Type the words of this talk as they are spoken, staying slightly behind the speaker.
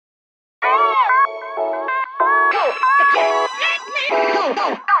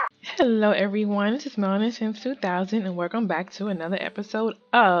Hello everyone, this is Melanie since 2000 and welcome back to another episode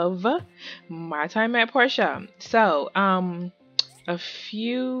of My Time at Portia. So, a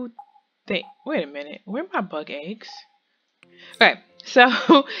few things. Wait a minute, where are my bug eggs? Okay, so,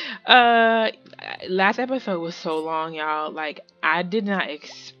 uh, last episode was so long, y'all. Like, I did not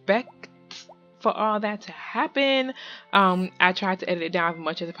expect for all that to happen. I tried to edit it down as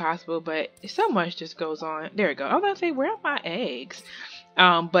much as possible, but so much just goes on. There we go. I was gonna say, where are my eggs?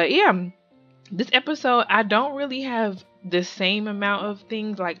 But yeah. This episode, I don't really have the same amount of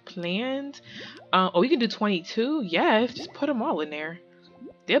things like planned. Oh, we can do 22. Yes, just put them all in there.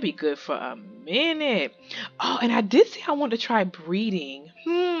 They'll be good for a minute. Oh, and I did say I want to try breeding.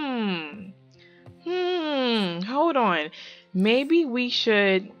 Hold on. Maybe we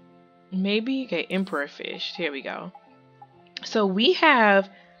should. Maybe okay. Emperor fish. Here we go. So we have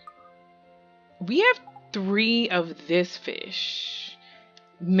 3 of this fish.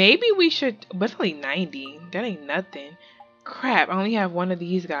 Maybe we should, but it's only 90. That ain't nothing. Crap, I only have one of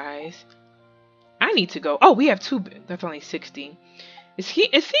these guys. I need to go. Oh, we have 2. That's only 60. It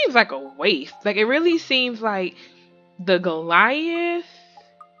seems like a waste. Like, it really seems like the Goliath,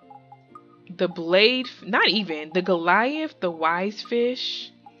 the Blade, not even. The Goliath, the Wise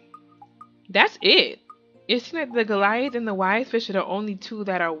Fish. That's it. It seems like the Goliath and the Wise Fish are the only 2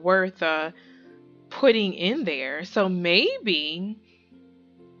 that are worth putting in there. So maybe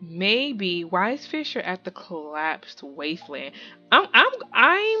wise fish are at the collapsed wasteland.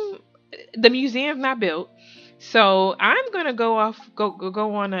 I'm the museum's not built, so I'm gonna go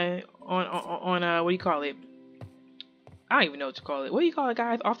on a what do you call it? I don't even know what to call it. What do you call it,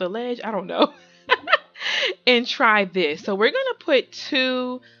 guys? Off the ledge? I don't know. And try this. So we're gonna put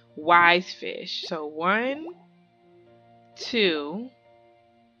 2 wise fish. So 1, 2.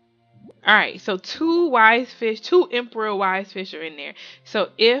 Alright, so 2 wise fish, 2 emperor wise fish are in there. So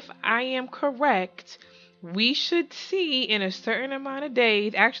if I am correct, we should see in a certain amount of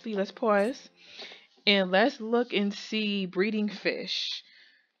days. Actually, let's pause and let's look and see breeding fish.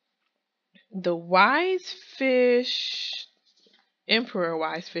 The wise fish, emperor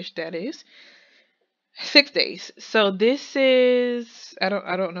wise fish, that is 6 days. So this is I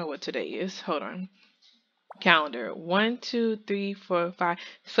don't know what today is. Hold on. Calendar 1, 2, 3, 4, 5.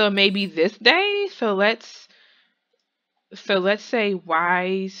 So maybe this day. So let's say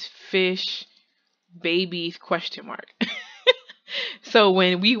wise fish babies question mark. So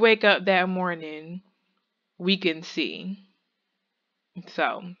when we wake up that morning, we can see.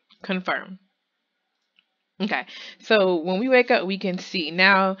 So confirm. Okay. So when we wake up, we can see.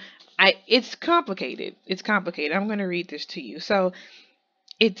 Now, it's complicated. It's complicated. I'm going to read this to you. So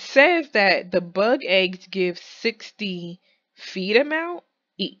it says that the bug eggs give 60 feed amount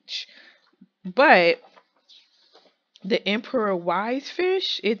each. But the emperor wise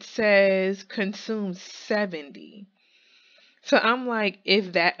fish, it says consumes 70. So I'm like,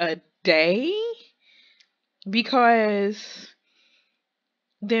 is that a day? Because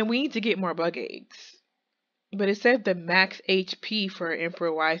then we need to get more bug eggs. But it says the max HP for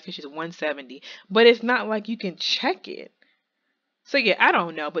emperor wise fish is 170. But it's not like you can check it. So yeah, I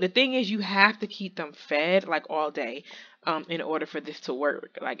don't know, but the thing is you have to keep them fed like all day in order for this to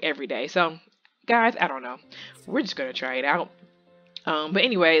work like every day. So guys, I don't know. We're just going to try it out. But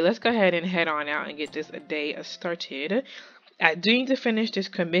anyway, let's go ahead and head on out and get this day started. I do need to finish this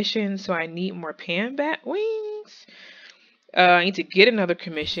commission, so I need more pan bat wings. I need to get another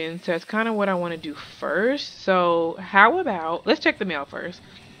commission, so that's kind of what I want to do first. So how about, let's check the mail first.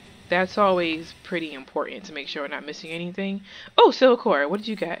 That's always pretty important to make sure we're not missing anything. Oh, Silcore, what did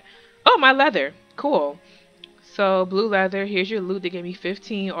you get? Oh, my leather. Cool. So, blue leather. Here's your loot. They gave me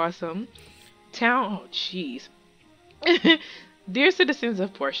 15. Awesome. Town. Oh, jeez. Dear citizens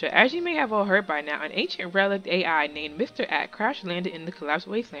of Portia, as you may have all heard by now, an ancient relic AI named Mr. Act crash landed in the collapsed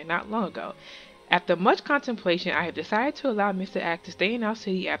wasteland not long ago. After much contemplation, I have decided to allow Mr. Act to stay in our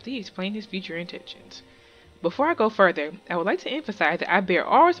city after he explained his future intentions. Before I go further, I would like to emphasize that I bear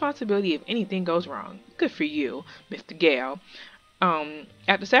all responsibility if anything goes wrong. Good for you, Mr. Gale.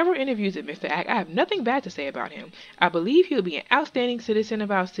 After several interviews with Mr. Ack, I have nothing bad to say about him. I believe he will be an outstanding citizen of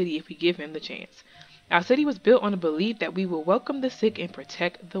our city if we give him the chance. Our city was built on the belief that we will welcome the sick and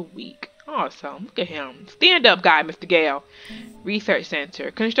protect the weak. Awesome. Look at him. Stand up guy, Mr. Gale. Research Center.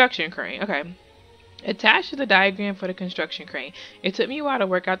 Construction crane. Okay. Attached to the diagram for the construction crane. It took me a while to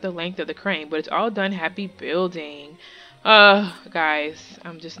work out the length of the crane, but it's all done. Happy building. Guys,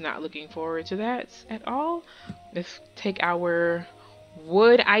 I'm just not looking forward to that at all. Let's take our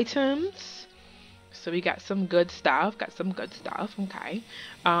wood items. So we got some good stuff. Okay.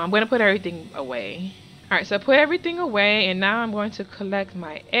 I'm going to put everything away. Alright, so I put everything away, and now I'm going to collect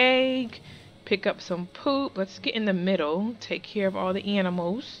my egg, pick up some poop. Let's get in the middle, take care of all the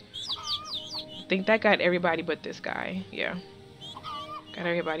animals. I think that got everybody but this guy. Yeah. Got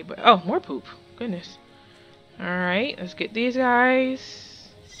everybody but... Oh, more poop. Goodness. Alright, let's get these guys.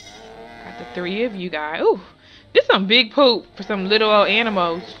 Got the 3 of you guys. Ooh, this is some big poop for some little old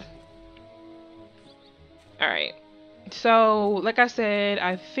animals. Alright. So, like I said,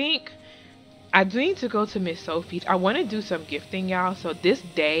 I think I do need to go to Miss Sophie's. I want to do some gifting, y'all. So this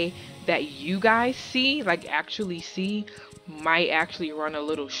day that you guys see, like actually see, might actually run a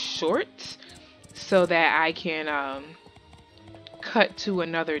little short so that I can cut to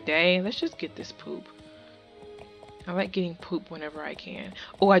another day. Let's just get this poop. I like getting poop whenever I can.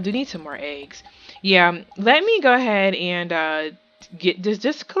 Oh, I do need some more eggs. Yeah, let me go ahead and get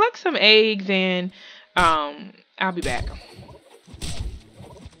just collect some eggs, and I'll be back.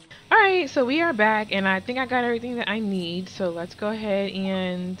 Alright, so we are back, and I think I got everything that I need, so let's go ahead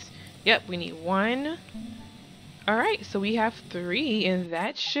and... Yep, we need 1. Alright, so we have 3, and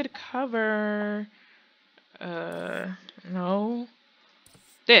that should cover... no.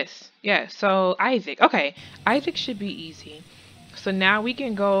 This. Yeah, so Isaac. Okay, Isaac should be easy. So now we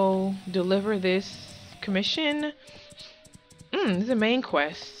can go deliver this commission. This is a main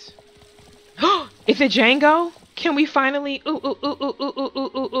quest. Is it Django? Can we finally... Ooh.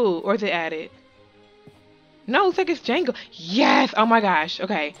 Or is it added? No, looks like it's Django. Yes! Oh my gosh.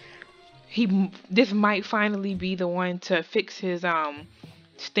 Okay. This might finally be the one to fix his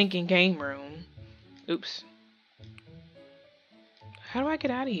stinking game room. Oops. How do I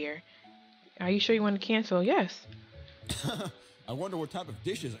get out of here? Are you sure you want to cancel? Yes. I wonder what type of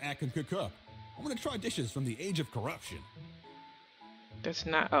dishes I can cook up. I'm gonna try dishes from the age of corruption. That's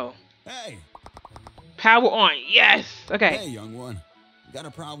not... Oh. Hey! Power on. Yes. Okay. Hey, young one. We got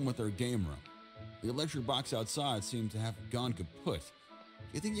a problem with our game room. The electric box outside seems to have gone kaput.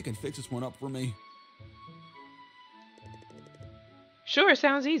 You think you can fix this one up for me? Sure,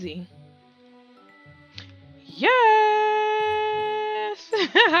 sounds easy. Yes.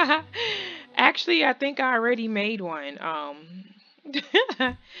 Actually, I think I already made one.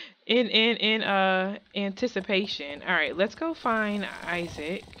 In anticipation. All right, let's go find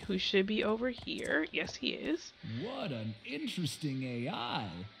Isaac, who should be over here. Yes, he is. What an interesting AI.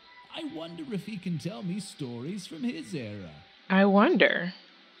 I wonder if he can tell me stories from his era. I wonder.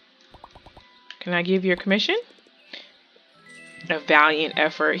 Can I give you a commission? A valiant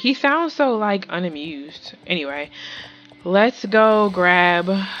effort. He sounds so like unamused. Anyway, let's go grab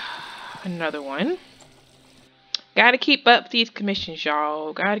another one. Gotta keep up these commissions,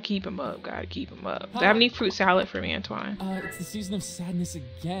 y'all. Gotta keep them up. Gotta keep them up. Do I have any fruit salad for me, Antoine? It's the season of sadness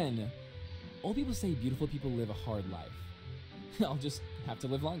again. Old people say beautiful people live a hard life. I'll just have to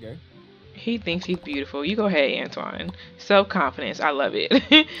live longer. He thinks he's beautiful. You go ahead, Antoine. Self-confidence. I love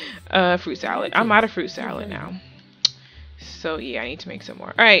it. Fruit salad. I'm out of fruit salad now. So, yeah, I need to make some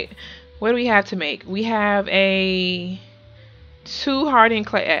more. All right. What do we have to make? We have a 2 hardened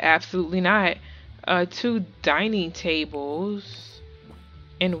clay. Absolutely not. 2 dining tables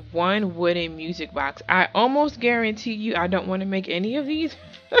and 1 wooden music box. I almost guarantee you I don't want to make any of these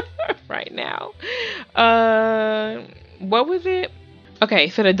right now. What was it? Okay,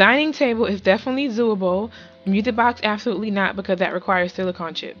 so the dining table is definitely doable. Music box, absolutely not, because that requires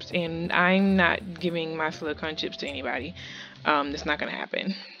silicone chips, and I'm not giving my silicone chips to anybody. That's not gonna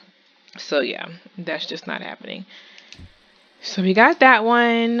happen. So yeah, that's just not happening. So we got that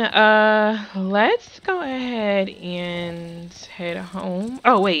one. Let's go ahead and head home.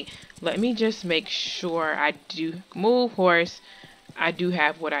 Oh wait, let me just make sure I do move horse. I do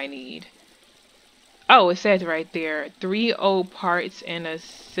have what I need. Oh, it says right there, 3 old parts and a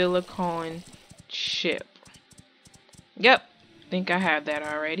silicone chip. Yep, think I have that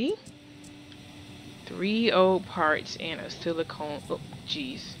already. 3 old parts and a silicone, oh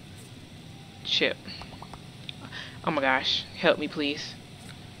jeez, chip. Oh my gosh, help me please.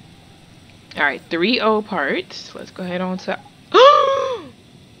 Alright, 3 old parts. Let's go ahead on to...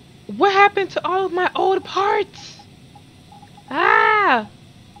 What happened to all of my old parts? Ah!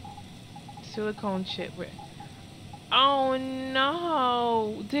 Silicone chip. Oh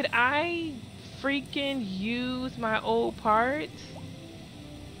no! Did I freaking use my old parts?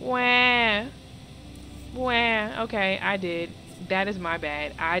 Wah. Wah. Okay, I did. That is my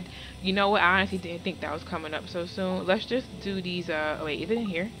bad. You know what? I honestly didn't think that was coming up so soon. Let's just do these. Oh wait, is it in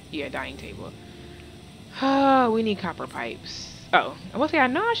here? Yeah, dining table. We need copper pipes. Oh, I was saying I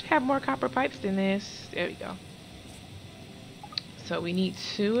know I should have more copper pipes than this. There we go. So we need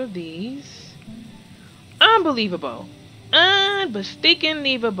 2 of these. Unbelievable.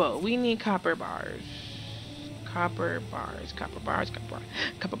 Unbelievable. We need copper bars. Copper bars, copper bars, copper bars,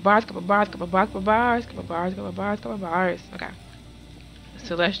 copper bars, copper bars, copper bars, copper bars, copper bars, copper bars, copper bars. Okay.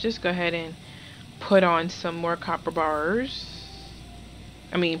 So let's just go ahead and put on some more copper bars.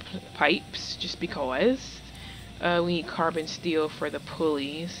 I mean pipes, just because. We need carbon steel for the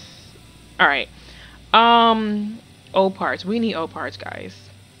pulleys. Alright. O parts. We need O parts, guys.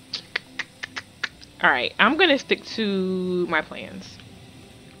 Alright, I'm gonna stick to my plans.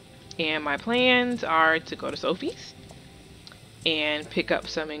 And my plans are to go to Sophie's and pick up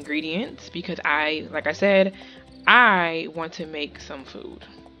some ingredients because like I said, I want to make some food.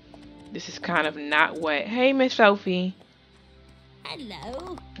 This is kind of not what, hey Miss Sophie.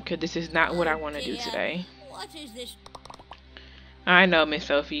 Hello. Because this is not what I want to do today. What is this? I know, Miss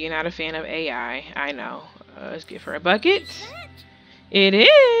Sophie, you're not a fan of AI. I know. Let's give her a bucket. It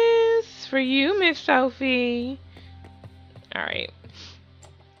is for you, Miss Sophie. Alright.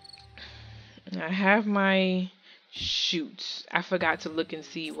 I have my shoots. I forgot to look and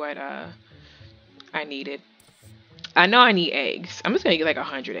see what I needed. I know I need eggs. I'm just gonna get like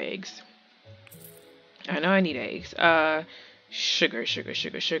 100 eggs. I know I need eggs. Sugar.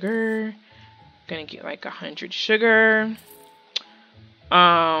 Gonna get like 100 sugar.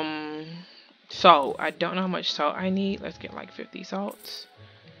 Salt. I don't know how much salt I need. Let's get like 50 salts.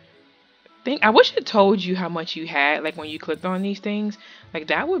 I wish it told you how much you had, like when you clicked on these things. Like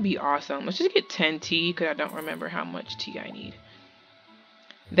that would be awesome. Let's just get 10 tea because I don't remember how much tea I need.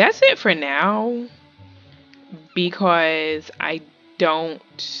 That's it for now because I don't.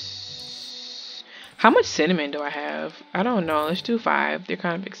 How much cinnamon do I have? I don't know. Let's do 5. They're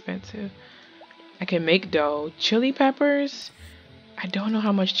kind of expensive. I can make dough. Chili peppers. I don't know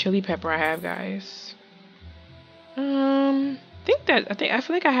how much chili pepper I have, guys. I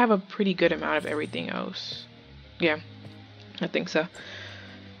feel like I have a pretty good amount of everything else. Yeah, I think so.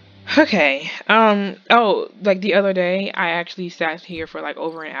 Okay. Oh, like the other day, I actually sat here for like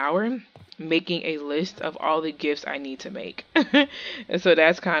over an hour making a list of all the gifts I need to make. And so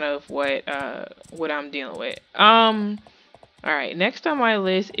that's kind of what I'm dealing with. All right. Next on my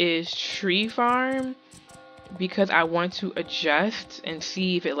list is tree farm because I want to adjust and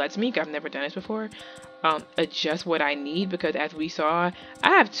see if it lets me. 'Cause I've never done this before. Adjust what I need because as we saw, I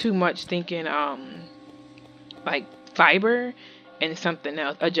have too much thinking like fiber and something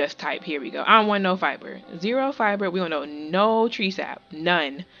else. Adjust type. Here we go. I don't want no fiber. 0 fiber. We don't know no tree sap.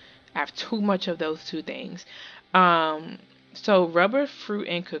 None. I have too much of those 2 things. So rubber, fruit,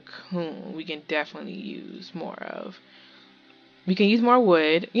 and cocoon we can definitely use more of. We can use more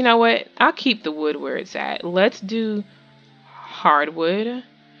wood. You know what? I'll keep the wood where it's at. Let's do hardwood. And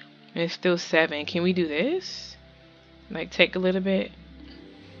it's still 7. Can we do this? Like take a little bit.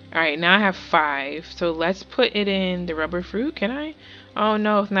 Alright, now I have 5. So let's put it in the rubber fruit. Can I? Oh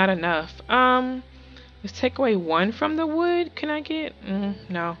no, it's not enough. Let's take away 1 from the wood. Can I get?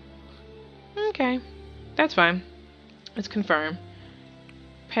 No. Okay. That's fine. Let's confirm.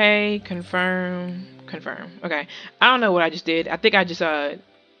 Pay, confirm. Okay. I don't know what I just did. I think I just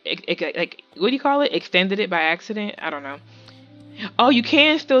like what do you call it? Extended it by accident. I don't know. Oh, you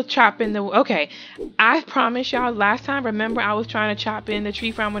can still chop in the... Okay. I promise y'all, last time, remember I was trying to chop in the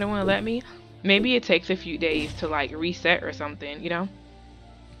tree farm when it wouldn't let me? Maybe it takes a few days to, like, reset or something, you know?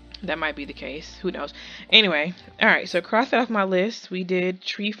 That might be the case. Who knows? Anyway. Alright, so cross it off my list. We did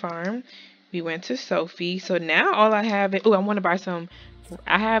tree farm. We went to Sophie. So now all I have is... Oh, I want to buy some...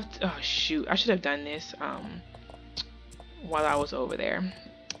 I have... Oh, shoot. I should have done this while I was over there.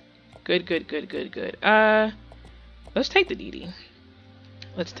 Good. Let's take the DD.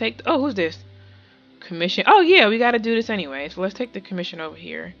 Let's take... Oh, who's this? Commission. Oh, yeah, we got to do this anyway. So let's take the commission over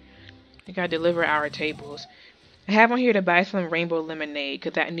here. We got to deliver our tables. I have on here to buy some rainbow lemonade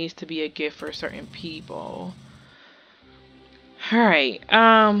because that needs to be a gift for certain people. Alright.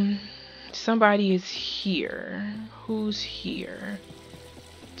 Somebody is here. Who's here?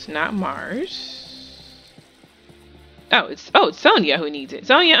 It's not Mars. Oh, it's Sonia who needs it.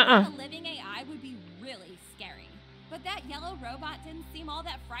 Sonia, A living AI would be really scary. But that yellow robot didn't seem all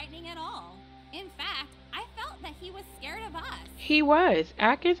that frightening at all. In fact, I felt that he was scared of us. He was.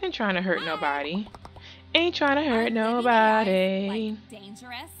 Ack isn't trying to hurt nobody. Ain't trying to hurt nobody. Like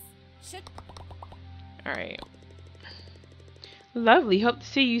dangerous. Alright. Lovely. Hope to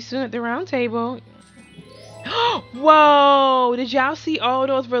see you soon at the round table. Whoa! Did y'all see all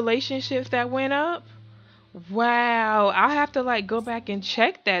those relationships that went up? Wow. I'll have to like go back and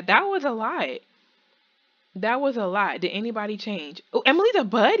check that. That was a lot. That was a lot. Did anybody change? Oh, Emily's a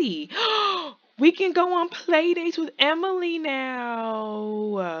buddy. We can go on play dates with Emily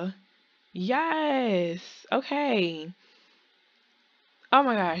now. Yes. Okay. Oh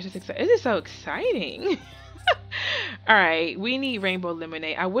my gosh, this is so exciting. Alright, we need rainbow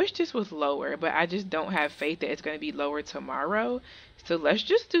lemonade. I wish this was lower, but I just don't have faith that it's going to be lower tomorrow. So let's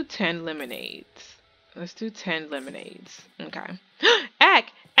just do 10 lemonades. Let's do 10 lemonades. Okay.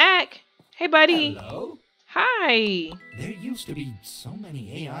 Ack! Ack! Hey, buddy. Hello? Hi. There used to be so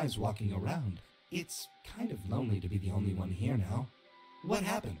many AIs walking around. It's kind of lonely to be the only one here now. What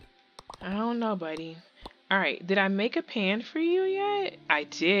happened? I don't know, buddy. Alright, did I make a pan for you yet? I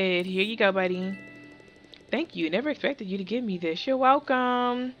did. Here you go, buddy. Thank you. Never expected you to give me this. You're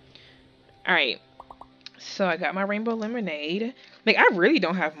welcome. Alright. So I got my rainbow lemonade. Like, I really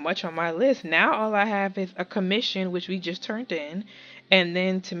don't have much on my list. Now all I have is a commission, which we just turned in. And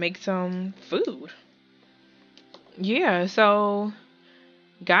then to make some food. Yeah, so...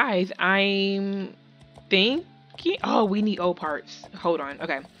 Guys, I'm thinking... Oh, we need old parts. Hold on.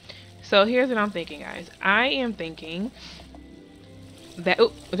 Okay. So here's what I'm thinking, guys. I am thinking that...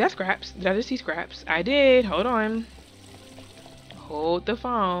 Oh, that's scraps. Did I just see scraps? I did. Hold on. Hold the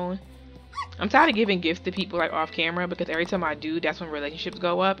phone. I'm tired of giving gifts to people like off camera because every time I do, that's when relationships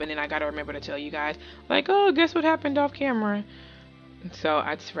go up. And then I gotta remember to tell you guys, like, oh, guess what happened off camera? So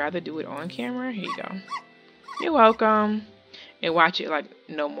I'd rather do it on camera. Here you go. You're welcome. And watch it like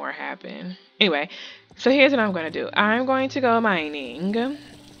no more happen. Anyway, so here's what I'm going to do. I'm going to go mining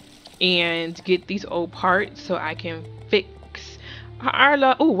and get these old parts so I can fix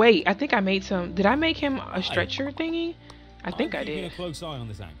Arla. Oh, wait. I think I made some. Did I make him a stretcher thingy? I think I did. I'm keeping a close eye on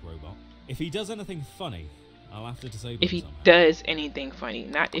this Ack robot. If he does anything funny, I'll have to disable If him he somehow. does anything funny,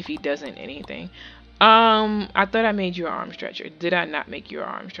 not if he doesn't anything. I thought I made you an arm stretcher. Did I not make you an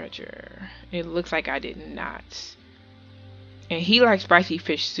arm stretcher? It looks like I did not. And he likes spicy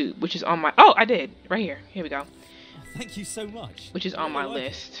fish soup, which is on my... Oh, I did. Right here. Here we go. Oh, thank you so much. Which is I on my really like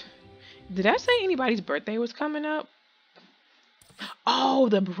list. Did I say anybody's birthday was coming up? Oh,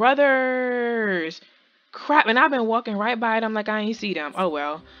 the brothers. Crap. And I've been walking right by them like I ain't see them. Oh,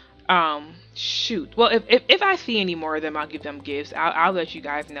 well. Shoot. Well, if I see any more of them, I'll give them gifts. I'll let you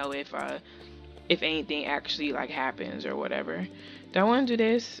guys know if anything actually like happens or whatever. Do I want to do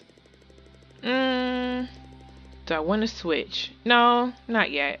this? Do I want to switch? No,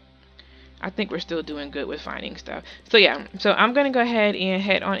 not yet. I think we're still doing good with finding stuff. So yeah, so I'm going to go ahead and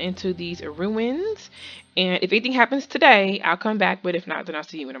head on into these ruins. And if anything happens today, I'll come back. But if not, then I'll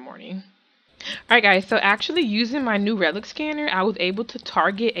see you in the morning. Alright guys, so actually using my new relic scanner, I was able to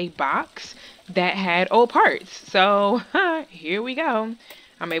target a box that had old parts. So here we go.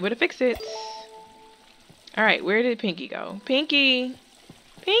 I'm able to fix it. Alright, where did Pinky go? Pinky!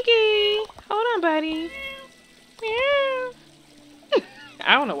 Pinky! Hold on, buddy. Meow.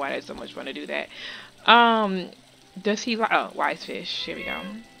 I don't know why that's so much fun to do that. Does he like... Oh, wise fish. Here we go.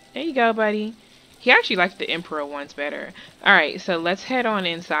 There you go, buddy. He actually likes the Emperor ones better. Alright, so let's head on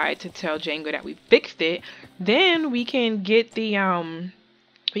inside to tell Django that we fixed it. Then we can get the...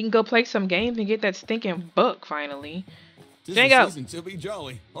 We can go play some games and get that stinking book, finally. Django! Season to be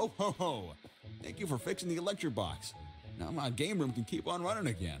jolly. Ho, ho, ho. Thank you for fixing the electric box. Now my game room can keep on running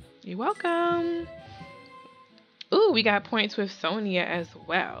again. You're welcome. Ooh, we got points with Sonia as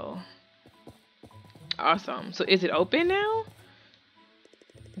well. Awesome. So is it open now?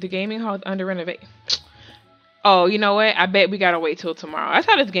 The gaming hall is under renovation. Oh, you know what? I bet we gotta wait till tomorrow. That's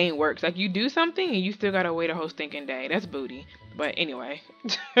how this game works. Like, you do something and you still gotta wait a whole stinking day. That's booty. But anyway,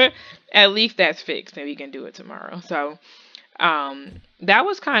 at least that's fixed and we can do it tomorrow. So, that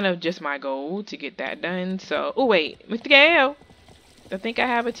was kind of just my goal to get that done. So, oh wait, Mr. Gale, I think I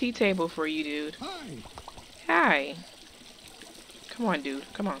have a tea table for you, dude. Hi. Hi. Come on, dude.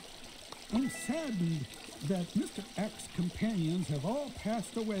 Come on. I'm saddened that Mr. X's companions have all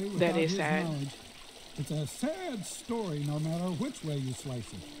passed away without That is his sad. knowledge. It's a sad story no matter which way you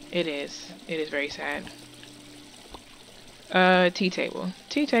slice it. It is. It is very sad. Tea table.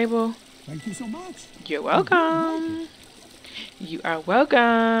 Tea table. Thank you so much. You're welcome. You are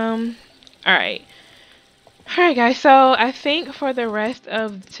welcome. Alright. Alright, guys. So, I think for the rest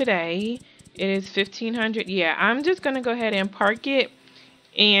of today, it is 1500. Yeah, I'm just going to go ahead and park it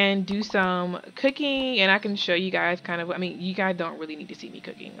and do some cooking. And I can show you guys kind of, I mean, you guys don't really need to see me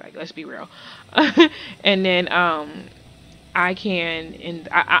cooking. Like, let's be real. And then, I can, and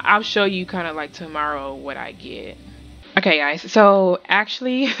I'll show you kind of like tomorrow what I get. Okay, guys. So,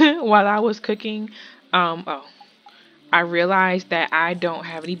 actually, while I was cooking, I realized that I don't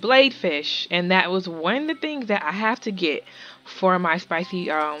have any blade fish, and that was one of the things that I have to get for my spicy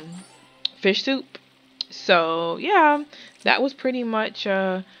fish soup. So yeah, that was pretty much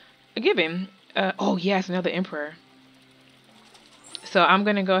a given. Oh yes, another Emperor. So I'm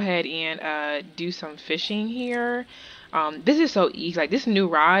gonna go ahead and do some fishing here. This is so easy. Like this new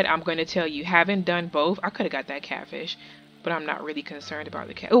rod, I'm going to tell you, having done both, I could have got that catfish, but I'm not really concerned about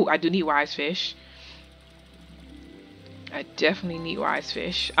the cat. Oh, I do need wise fish. I definitely need wise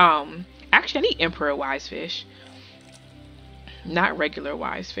fish. Actually, I need emperor wise fish, not regular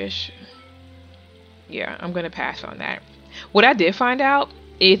wise fish. Yeah, I'm gonna pass on that. What I did find out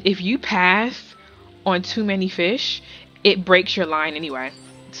is if you pass on too many fish, it breaks your line anyway.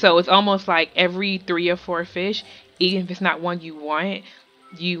 So it's almost like every 3 or 4 fish, even if it's not one you want,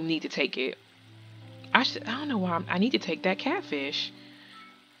 you need to take it. I don't know why I need to take that catfish.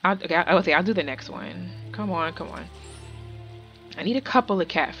 I'll do the next one. Come on, come on. I need a couple of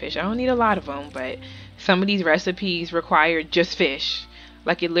catfish. I don't need a lot of them, but some of these recipes require just fish.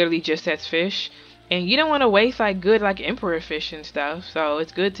 Like it literally just says fish. And you don't want to waste like good like emperor fish and stuff. So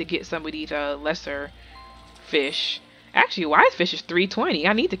it's good to get some of these lesser fish. Actually, wise fish is 320.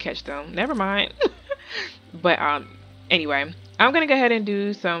 I need to catch them. Never mind. But anyway, I'm gonna go ahead and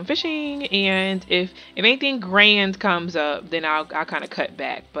do some fishing, and if anything grand comes up, then I'll kind of cut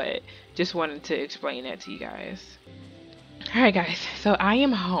back. But just wanted to explain that to you guys. Alright guys, so I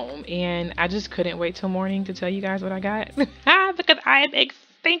am home and I just couldn't wait till morning to tell you guys what I got because I am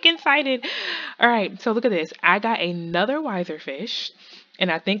stinking excited. Alright, so look at this. I got another wiser fish,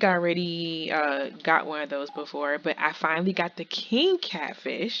 and I think I already got one of those before, but I finally got the king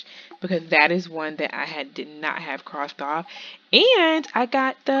catfish because that is one that I did not have crossed off. And I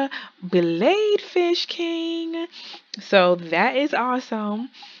got the blade fish king, so that is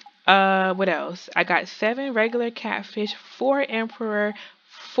awesome. What else? I got 7 regular catfish, 4 emperor,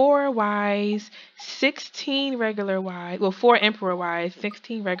 4 wise, 16 regular wise, well 4 emperor wise,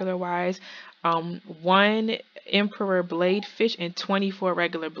 16 regular wise, 1 emperor blade fish, and 24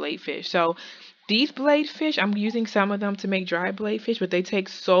 regular blade fish. So these blade fish, I'm using some of them to make dry blade fish, but they take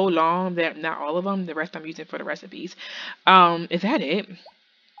so long that not all of them, the rest I'm using for the recipes. Is that it?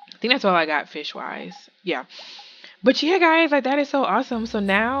 I think that's all I got fish wise. Yeah. But yeah, guys, like that is so awesome. So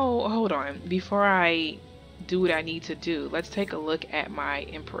now, hold on, before I do what I need to do, let's take a look at my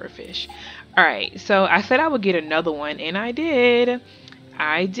emperor fish. All right, so I said I would get another one, and I did.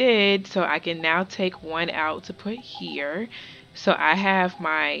 So I can now take one out to put here. So I have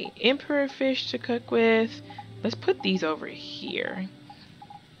my emperor fish to cook with. Let's put these over here,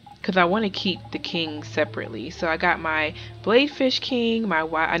 because I want to keep the king separately. So I got my blade fish king, my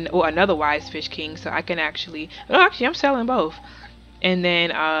another wise fish king, so I can actually, I'm selling both. And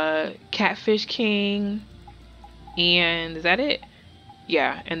then catfish king, and is that it?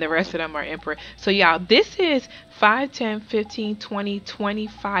 Yeah, and the rest of them are emperor. So y'all, this is $5, $10, $15, $20,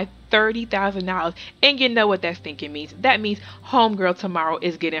 $25, $30,000. And you know what that thinking means. That means homegirl tomorrow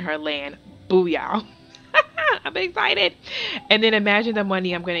is getting her land. Booyah. I'm excited. And then imagine the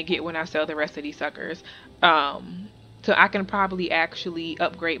money I'm gonna get when I sell the rest of these suckers. So I can probably actually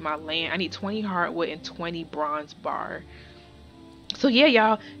upgrade my land. I need 20 hardwood and 20 bronze bar. So yeah,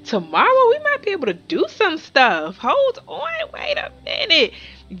 y'all, tomorrow we might be able to do some stuff. Hold on, wait a minute.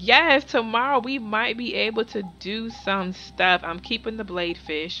 Yes, tomorrow we might be able to do some stuff. I'm keeping the blade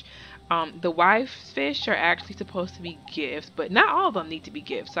fish. The wise fish are actually supposed to be gifts, but not all of them need to be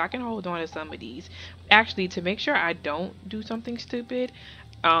gifts, so I can hold on to some of these. Actually, to make sure I don't do something stupid,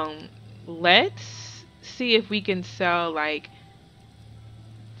 let's see if we can sell like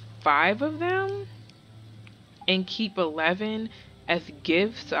 5 of them and keep 11 as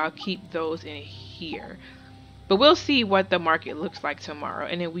gifts. So I'll keep those in here. But we'll see what the market looks like tomorrow,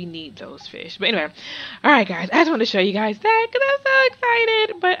 and then we need those fish. But anyway, all right, guys, I just want to show you guys that because I'm so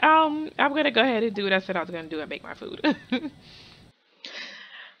excited. But I'm gonna go ahead and do what I said I was gonna do and make my food. All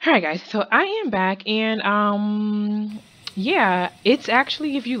right, guys, so I am back, and yeah, it's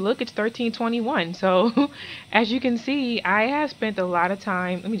actually, if you look, it's 13/21. So as you can see, I have spent a lot of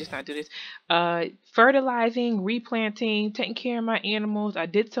time. Let me just not do this. Fertilizing, replanting, taking care of my animals. I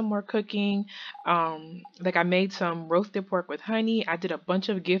did some more cooking. Like I made some roasted pork with honey. I did a bunch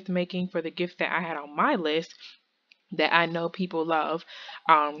of gift making for the gifts that I had on my list that I know people love.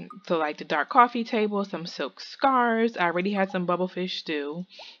 So like the dark coffee table, some silk scarves. I already had some bubblefish stew.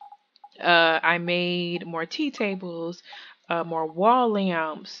 I made more tea tables, more wall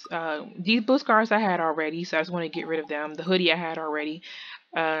lamps. These blue scarves I had already, so I just want to get rid of them. The hoodie I had already.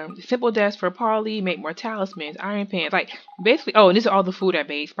 Simple desk for Polly, make more talismans, iron pans, like basically. Oh, and this is all the food I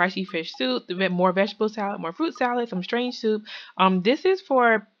made: spicy fish soup, more vegetable salad, more fruit salad, some strange soup. This is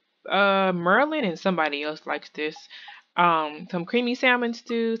for Merlin, and somebody else likes this. Some creamy salmon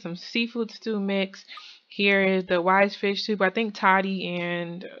stew, some seafood stew mix. Here is the wise fish soup. I think Toddy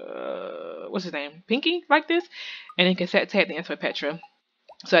and what's his name, Pinky, like this, and then cassette tape the answer Petra.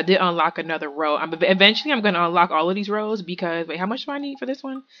 So I did unlock another row. Eventually I'm going to unlock all of these rows because, wait, how much do I need for this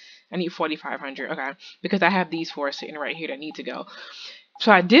one? I need 4,500. Okay. Because I have these four sitting right here that need to go.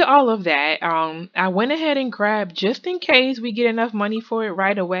 So I did all of that. I went ahead and grabbed, just in case we get enough money for it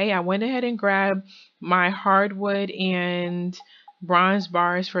right away, I went ahead and grabbed my hardwood and bronze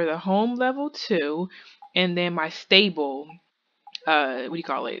bars for the home level 2, and then my stable, what do you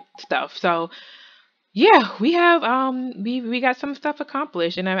call it, stuff. So yeah, we have we got some stuff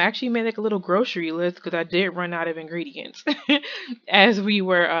accomplished, and I've actually made like a little grocery list because I did run out of ingredients as we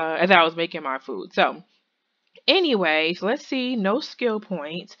were as I was making my food. So anyways, let's see. No skill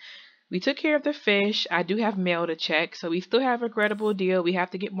points. We took care of the fish. I do have mail to check, so we still have a regrettable deal. We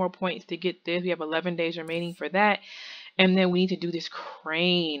have to get more points to get this. We have 11 days remaining for that, and then we need to do this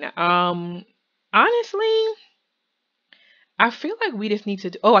crane. Honestly, I feel like we just need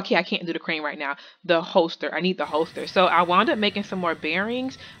to do, oh, okay, I can't do the crane right now. The holster. I need the holster. So I wound up making some more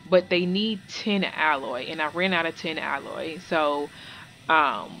bearings, but they need tin alloy, and I ran out of tin alloy. So,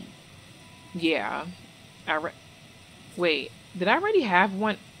 yeah. Wait, did I already have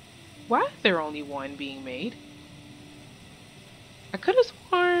one? Why is there only one being made? I could have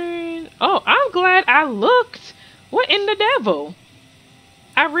sworn. Oh, I'm glad I looked. What in the devil?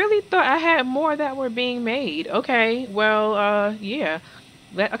 I really thought I had more that were being made. Okay, well, yeah.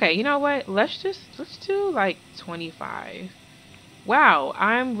 Okay, you know what? Let's do like 25. Wow,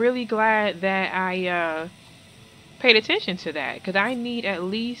 I'm really glad that I paid attention to that, because I need at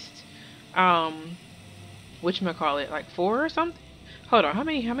least whatchamacallit, like 4 or something. Hold on, how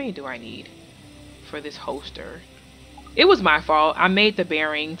many do I need for this holster? It was my fault. I made the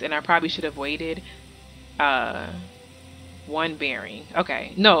bearings and I probably should have waited. 1 bearing.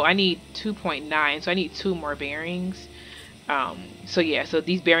 Okay, no, I need 2.9, so I need 2 more bearings. So yeah, so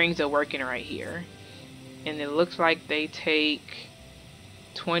these bearings are working right here, and it looks like they take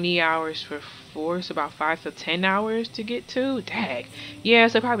 20 hours for 4, so about 5 to 10 hours to get to. Dang. Yeah,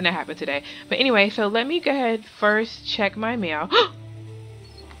 so probably not happen today. But anyway, so let me go ahead first check my mail.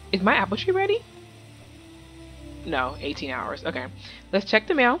 Is my apple tree ready? No, 18 hours. Okay, let's check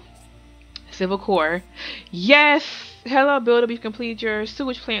the mail. Civil Core. Yes. Hello, builder. We've completed your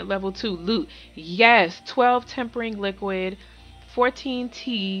sewage plant level 2 loot. Yes. 12 tempering liquid, 14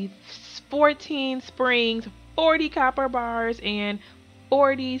 teeth, 14 springs, 40 copper bars, and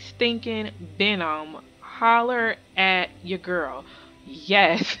 40 stinking venom. Holler at your girl.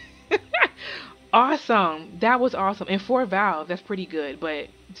 Yes. Awesome. That was awesome. And 4 valves. That's pretty good. But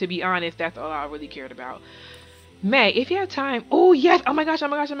to be honest, that's all I really cared about. May, if you have time. Oh, yes. Oh my gosh. Oh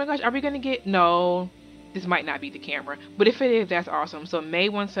my gosh. Oh my gosh. Are we going to get... No. This might not be the camera. But if it is, that's awesome. So May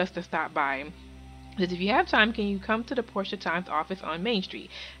wants us to stop by. Says, if you have time, can you come to the Portia Times office on Main Street?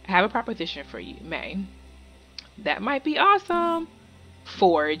 I have a proposition for you, May. That might be awesome.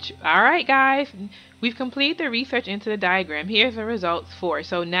 Forge. Alright, guys. We've completed the research into the diagram. Here's the results for.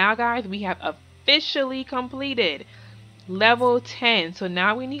 So now, guys, we have officially completed level 10. So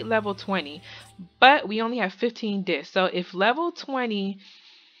now we need level 20. But we only have 15 discs. So if level 20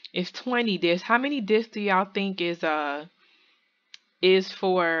 is 20 discs, how many discs do y'all think is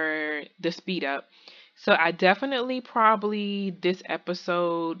for the speed up? So I definitely probably this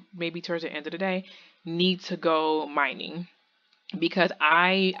episode, maybe towards the end of the day, need to go mining, because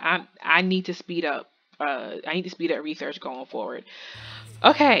I need to speed up. I need to speed up research going forward.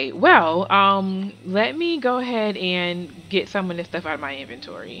 Okay, well, let me go ahead and get some of this stuff out of my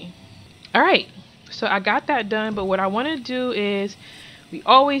inventory. All right, so I got that done, but what I want to do is, we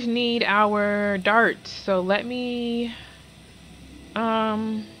always need our darts. So let me,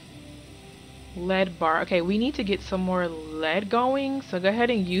 lead bar. Okay, we need to get some more lead going. So go ahead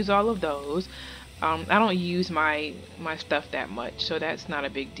and use all of those. I don't use my stuff that much, so that's not a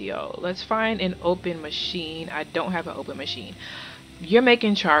big deal. Let's find an open machine. I don't have an open machine. You're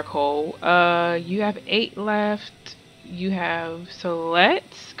making charcoal. You have 8 left. You have, so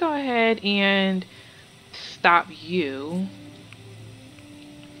let's go ahead and stop you.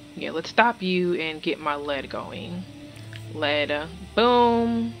 Yeah, let's stop you and get my lead going. Lead,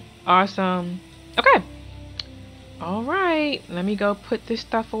 boom, awesome. Okay. All right, let me go put this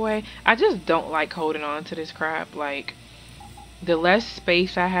stuff away. I just don't like holding on to this crap. Like, the less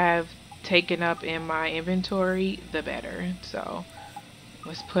space I have taken up in my inventory, the better. So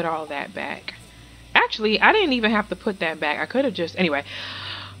let's put all that back. Actually, I didn't even have to put that back. I could have just, anyway.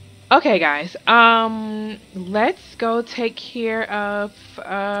 Okay, guys, let's go take care of,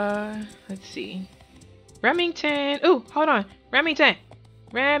 let's see. Remington. Ooh, hold on. Remington.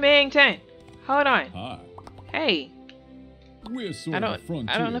 Hold on. Hi. Hey. We're sort I of don't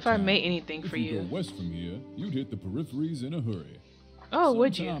know if I made anything for If you you. go west from here, you'd hit the peripheries in a hurry. Oh,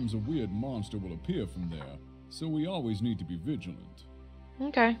 would you? Sometimes a weird monster will appear from there, so we always need to be vigilant.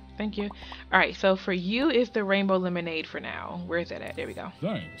 Okay, thank you. All right, so for you is the rainbow lemonade for now. Where is that at? There we go.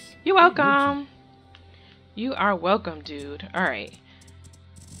 Thanks. You're welcome. You are welcome, dude. All right.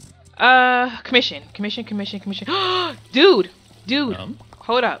 Commission. Dude.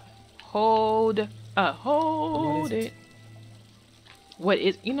 Hold up. Hold it. What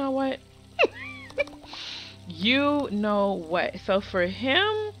is, you know what? You know what? So for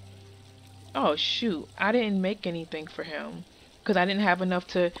him, oh shoot, I didn't make anything for him because I didn't have enough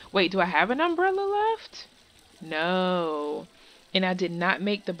to, wait, do I have an umbrella left? No. And I did not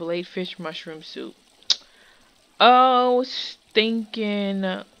make the bladefish mushroom soup. Oh,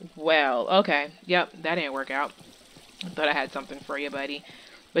 stinking well. Okay, yep, that didn't work out. I thought I had something for you, buddy.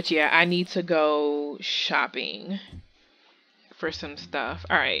 But yeah, I need to go shopping for some stuff.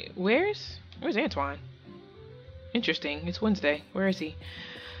 All right, where's Antoine? Interesting. It's Wednesday. Where is he?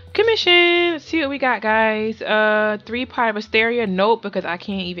 Commission. Let's see what we got, guys. 3 pot of Asteria. Nope, because I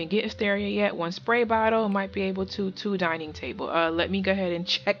can't even get Asteria yet. 1 spray bottle. Might be able to. 2 dining table. Let me go ahead and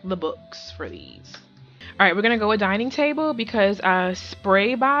check the books for these. All right, we're gonna go with dining table because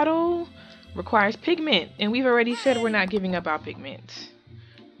spray bottle requires pigment, and we've already said we're not giving up our pigment.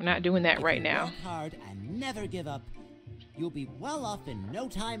 We're not doing that right now. Work hard and never give up. You'll be well off in no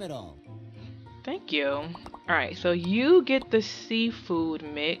time at all. Thank you. All right, so you get the seafood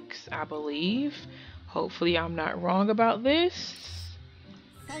mix, I believe. Hopefully I'm not wrong about this.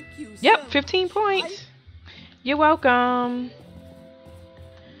 Thank you. Yep, 15 points. You're welcome.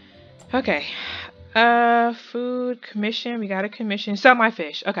 Okay. Food commission. We got a commission. Sell my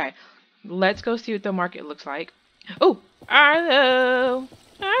fish. Okay. Let's go see what the market looks like. Oh, hello.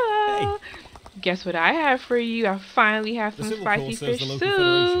 Hello. Hey. Guess what I have for you? I finally have some spicy fish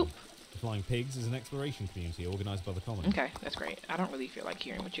soup. Flying Pigs is an exploration community organised by the Commons. Okay, that's great. I don't really feel like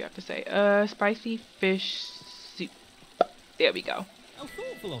hearing what you have to say. Spicy fish soup. There we go. Oh,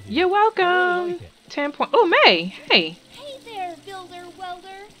 thoughtful of you. You're welcome. I really like it. 10 points. Oh, May. Hey. Hey there, builder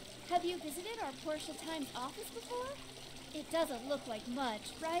welder. Have you visited our Portia Times office before? It doesn't look like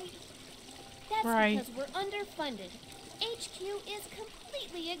much, right? That's because we're underfunded. HQ is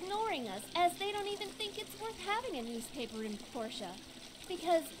completely ignoring us, as they don't even think it's worth having a newspaper in Portia.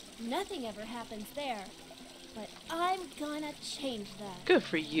 Because nothing ever happens there. But I'm gonna change that. Good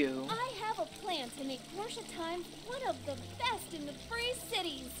for you. I have a plan to make Portia Times one of the best in the Free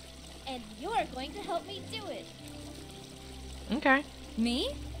Cities. And you're going to help me do it. Okay.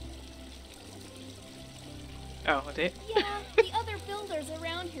 Me? Oh, was it? Yeah, the other builders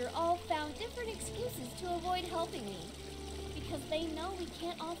around here all found different excuses to avoid helping me. Because they know we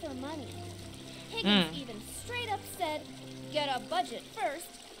can't offer money. Higgins even straight up said, "Get a budget first."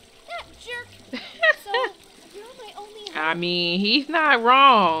 That jerk. So, you're my only hope. I mean, he's not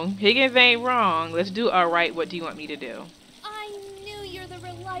wrong. Higgins ain't wrong. Let's do alright. What do you want me to do? I knew you're the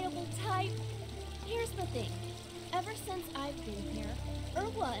reliable type. Here's the thing. Ever since I've been here,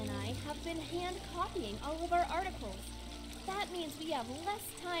 Irwa and I have been hand copying all of our articles. That means we have less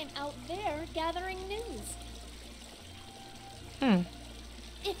time out there gathering news.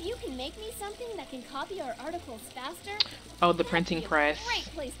 If you can make me something that can copy our articles faster, oh, the printing press. Great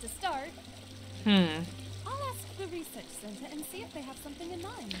place to start. I'll ask the research center and see if they have something in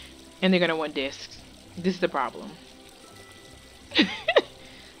mind. And they're gonna want discs. This is the problem.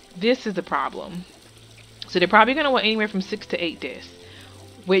 This is the problem. So they're probably gonna want anywhere from 6 to 8 discs.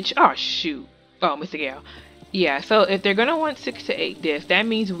 Which, oh shoot. Oh, Mr. Gale. Yeah, so if they're gonna want 6 to 8 discs, that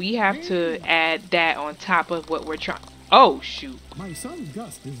means we have to add that on top of what we're trying. Oh shoot. My son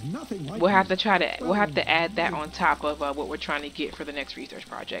Gus is nothing like We'll have to add that on top of what we're trying to get for the next research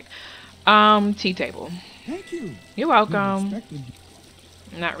project. Tea table. Thank you. You're welcome.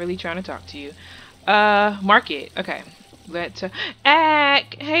 I'm not really trying to talk to you. Market. Okay. Let's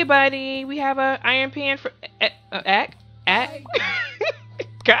Ack. Hey buddy, we have a iron pan for Ack.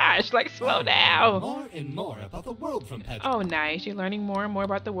 Gosh, like slow down. More and more about the world from Petra. Oh nice. You're learning more and more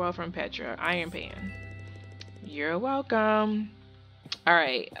about the world from Petra. Iron pan. You're welcome.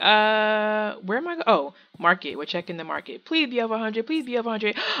 Alright, where am I oh, market. We're checking the market. Please be over 100. Please be over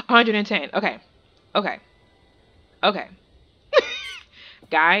 100. 110. Okay.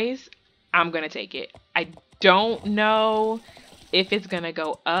 Guys, I'm gonna take it. I don't know if it's gonna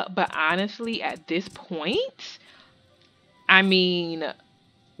go up, but honestly, at this point, I mean,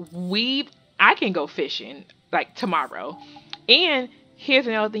 I can go fishing, like, tomorrow. And here's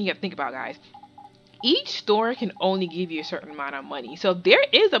another thing you have to think about, guys. Each store can only give you a certain amount of money. So there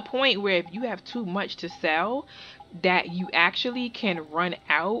is a point where if you have too much to sell, that you actually can run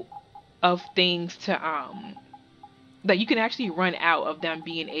out of things to that you can actually run out of them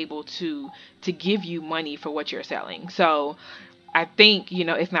being able to give you money for what you're selling. So I think, you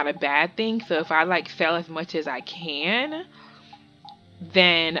know, it's not a bad thing. So if I like sell as much as I can,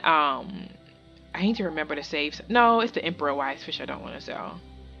 then I need to remember to save. No, it's the Emperor Wise Fish I don't want to sell.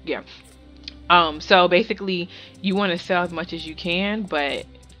 Yeah. So basically you want to sell as much as you can, but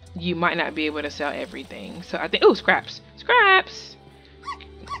you might not be able to sell everything. So I think, oh, scraps. Scraps.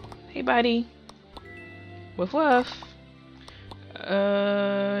 Hey, buddy. Woof woof.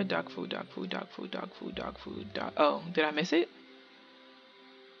 Dog food, dog food, dog food, dog food, dog food, dog. Oh, did I miss it?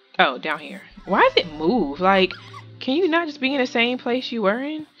 Oh, down here. Why does it move? Like, can you not just be in the same place you were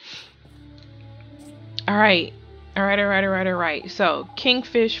in? Alright. Alright. So,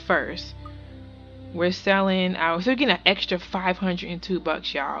 kingfish first. We're selling our, so we're getting an extra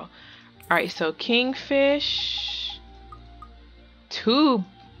 $502, y'all. Alright, so kingfish. 2.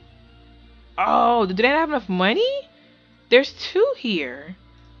 Oh, do they not have enough money? There's 2 here.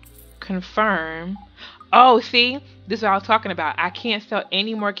 Confirm. Oh, see, this is what I was talking about. I can't sell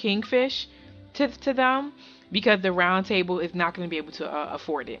any more kingfish to them because the round table is not going to be able to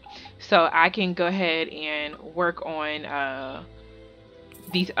afford it. So I can go ahead and work on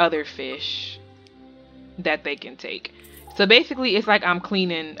these other fish that they can take. So basically, it's like I'm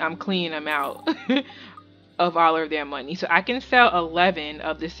cleaning them out of all of their money. So I can sell 11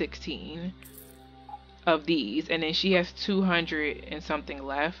 of the 16 of these, and then she has 200 and something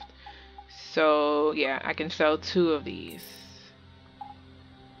left. So yeah, I can sell 2 of these.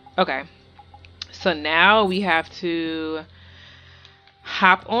 Okay, so now we have to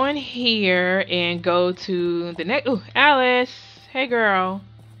hop on here and go to the next. Ooh, Alice, hey girl.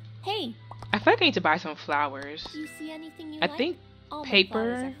 Hey. I feel like I need to buy some flowers. You see anything you I like? think All my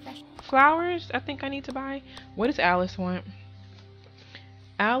paper flowers I think I need to buy. What does Alice want?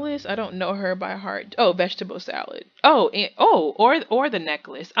 Alice, I don't know her by heart. Oh, vegetable salad. Oh, and, or the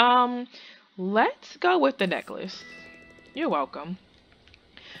necklace. Let's go with the necklace. You're welcome.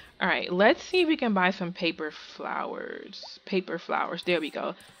 All right, let's see if we can buy some paper flowers. Paper flowers. There we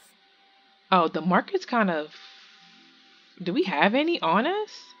go. Oh, the market's kind of. Do we have any on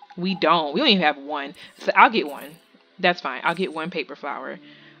us? We don't. We only have 1. So I'll get 1. That's fine. I'll get 1 paper flower.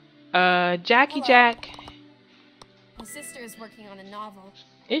 Jackie Hello. Jack. My sister is working on a novel.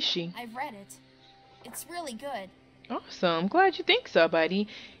 Is she? I've read it. It's really good. Awesome. Glad you think so, buddy.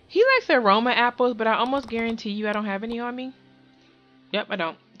 He likes aroma apples, but I almost guarantee you I don't have any on me. Yep, I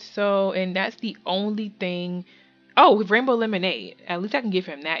don't. So, and that's the only thing. Oh, with rainbow lemonade. At least I can give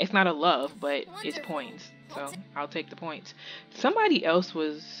him that. It's not a love, but it's points. So I'll take the points. Somebody else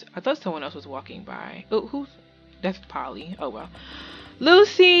was. I thought someone else was walking by. Oh, who's? That's Polly. Oh well.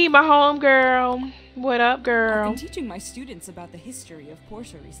 Lucy, my home girl. What up, girl? I've been teaching my students about the history of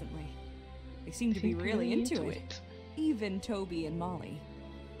Portia recently. They seem to be really into it. Even Toby and Molly.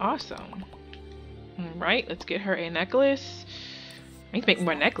 Awesome. Alright, let's get her a necklace. I need to make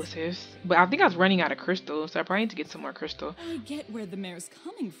more necklaces. But I think I was running out of crystal, so I probably need to get some more crystal. I get where the mayor's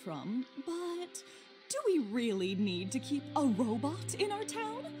coming from, but do we really need to keep a robot in our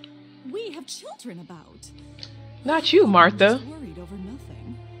town? We have children about. Not you, Martha. I'm just worried over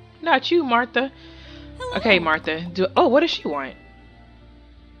nothing. Not you, Martha. Hello. Okay, Martha. Oh, what does she want?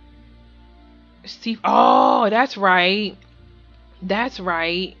 Steve. Oh, that's right. That's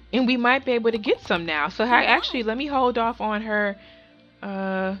right. And we might be able to get some now. So actually, let me hold off on her.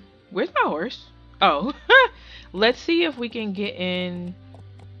 Where's my horse? Oh, let's see if we can get in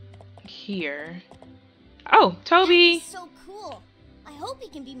here. Oh, Toby. That's so cool. I hope he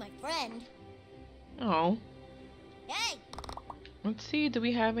can be my friend. Oh. Hey. Let's see. Do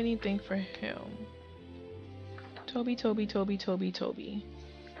we have anything for him? Toby.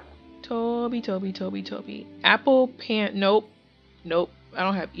 Apple pan. Nope. I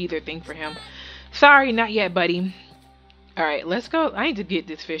don't have either thing for him. Sorry, not yet, buddy. Alright, let's go. I need to get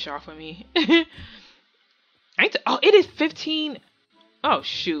this fish off of me. Oh, it is 15. Oh,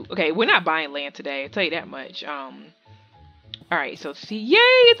 shoot. Okay, we're not buying land today. I'll tell you that much. Alright, so see. Yay,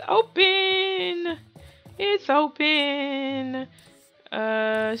 it's open. It's open.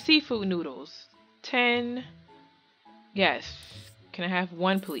 Seafood noodles. 10. Yes. Can I have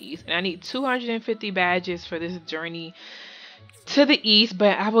 1, please? And I need 250 badges for this journey to the east,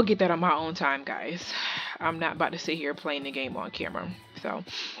 but I will get that on my own time, guys. I'm not about to sit here playing the game on camera. So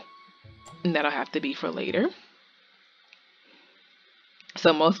that'll have to be for later.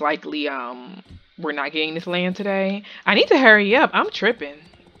 So most likely, we're not getting this land today. I need to hurry up. I'm tripping.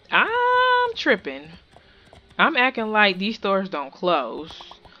 I'm acting like these stores don't close.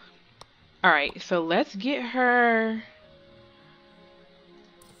 Alright, so let's get her.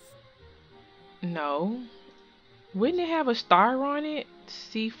 No. Wouldn't it have a star on it?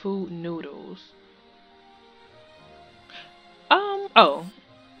 Seafood noodles. Oh.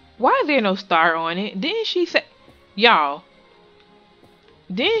 Why is there no star on it? Didn't she say... Y'all.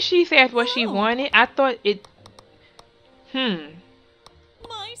 Didn't she say that's what she wanted? I thought it...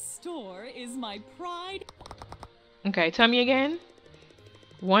 My store is my pride. Okay, tell me again.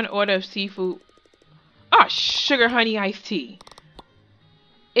 1 order of seafood. Oh, sugar honey iced tea.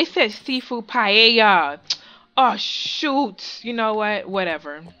 It says seafood paella. Oh, shoot. You know what?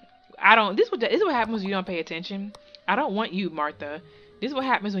 Whatever. This is what happens when you don't pay attention. I don't want you, Martha. This is what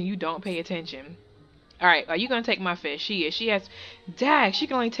happens when you don't pay attention. Alright, are you gonna take my fish? She is. She has... Dag, she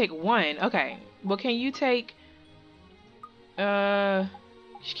can only take 1. Okay. Well, can you take...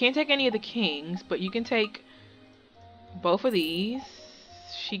 She can't take any of the kings, but you can take both of these.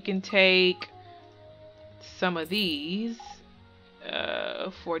 She can take some of these.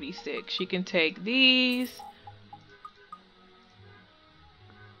 46. She can take these.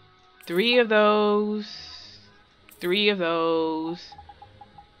 3 of those. 3 of those.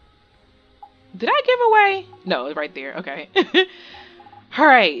 Did I give away? No, it's right there. Okay.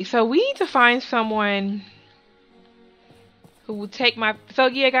 Alright, so we need to find someone who will take my... So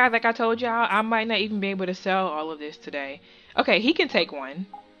yeah, guys, like I told y'all, I might not even be able to sell all of this today. Okay, he can take one.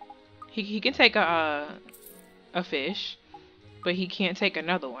 He can take a fish, but he can't take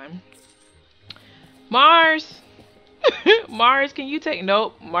another one. Mars! Mars, can you take...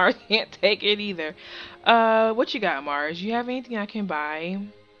 Nope, Mars can't take it either. What you got, Mars? You have anything I can buy?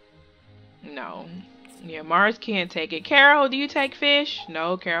 No. Yeah, Mars can't take it. Carol, do you take fish?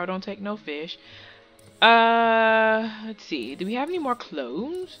 No, Carol don't take no fish. Let's see. Do we have any more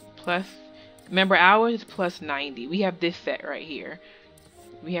clothes? Plus, remember ours is plus 90. We have this set right here.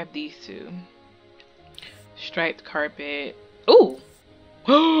 We have these 2. Striped carpet. Ooh!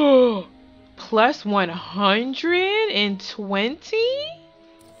 Plus 120?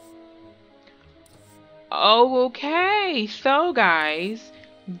 Oh, okay. So, guys,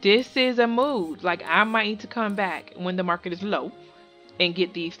 this is a mood. Like, I might need to come back when the market is low and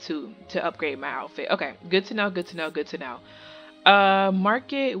get these 2 to upgrade my outfit. Okay, good to know, good to know, good to know.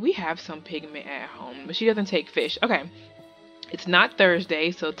 Market, we have some pigment at home, but she doesn't take fish. Okay, it's not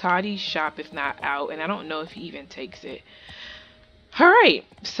Thursday, so Toddy's shop is not out, and I don't know if he even takes it. Alright,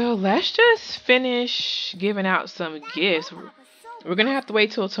 so let's just finish giving out some gifts. We're gonna have to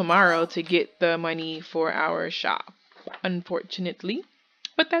wait till tomorrow to get the money for our shop, unfortunately.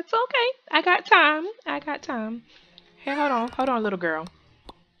 But that's okay. I got time. I got time. Hey, hold on, little girl.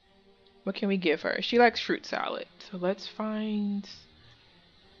 What can we give her? She likes fruit salad. So let's find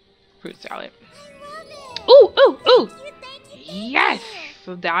fruit salad. Ooh, ooh, ooh! Yes!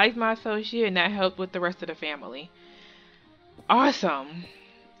 So Dolly's my associate, and that helped with the rest of the family. Awesome.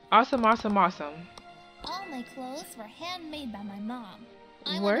 Awesome, awesome, awesome. All my clothes were handmade by my mom.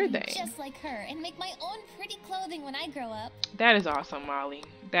 I Were want to they? be just like her and make my own pretty clothing when I grow up. That is awesome, Molly.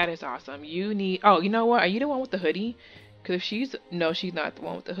 That is awesome. You need... Oh, you know what? Are you the one with the hoodie? Because if she's... No, she's not the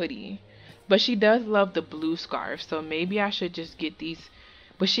one with the hoodie. But she does love the blue scarf. So maybe I should just get these.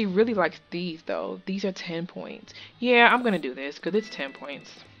 But she really likes these, though. These are 10 points. Yeah, I'm going to do this because it's 10 points.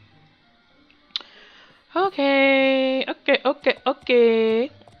 Okay. Okay, okay,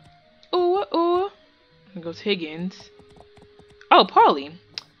 okay. Ooh, ooh. There goes Higgins. Oh, Paulie.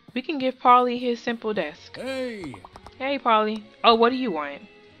 We can give Paulie his simple desk. Hey! Hey, Paulie. Oh, what do you want?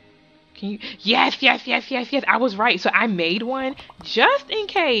 Can you... Yes, yes, yes, yes, yes. I was right. So I made one just in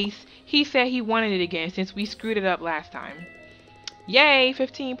case he said he wanted it again since we screwed it up last time. Yay,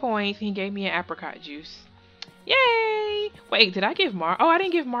 15 points. He gave me an apricot juice. Yay! Wait, did I give Mars? Oh, I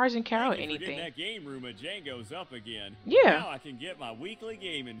didn't give Mars and Carol anything. That game room at Django's up again. Yeah. Now I can get my weekly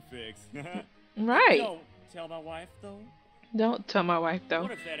gaming fix. Right. Don't tell my wife, though. Don't tell my wife, though.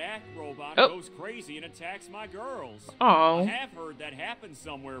 What if that act robot Oh. goes crazy and attacks my girls? Oh. I have heard that happen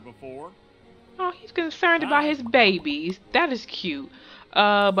somewhere before. Oh, he's concerned about his babies. That is cute.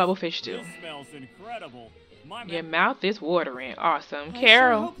 Bubblefish too. This smells incredible. Your mouth is watering. Awesome. I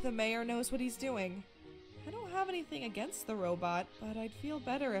Carol. sure hope the mayor knows what he's doing. I don't have anything against the robot, but I'd feel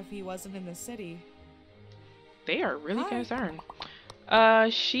better if he wasn't in the city. They are really Hi. concerned.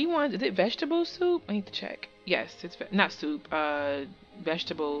 She wants... Is it vegetable soup? I need to check. Yes, it's not soup.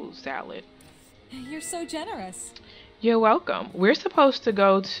 Vegetable salad. You're so generous. You're welcome. We're supposed to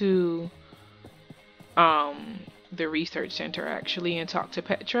go to the research center actually and talk to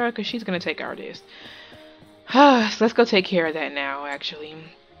Petra because she's gonna take our list. So let's go take care of that now actually.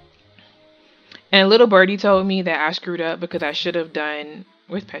 And little birdie told me that I screwed up because I should have done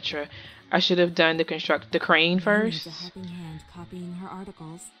with Petra. I should have done the crane first. Needs a helping hand copying her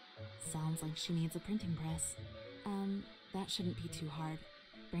articles. Sounds like she needs a printing press. That shouldn't be too hard.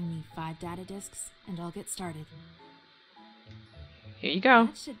 Bring me 5 data disks, and I'll get started. Here you go.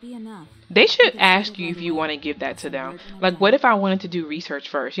 That should be enough. They should ask you if you want to give that to them. Like, what if I wanted to do research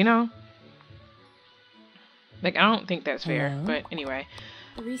first, you know? Like, I don't think that's fair, but anyway.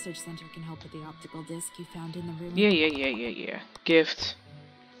 The research center can help with the optical disc you found in the room. Yeah. Gift.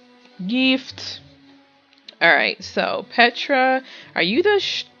 Alright, so Petra, are you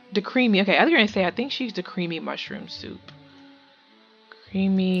the creamy? Okay, I was gonna say, I think she's the creamy mushroom soup.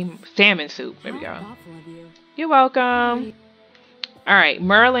 Creamy salmon soup. There we go. You're welcome. Alright,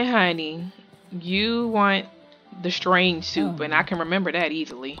 Merlin honey, you want the strange soup, and I can remember that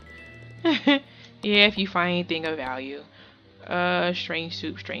easily. Yeah, if you find anything of value. Strange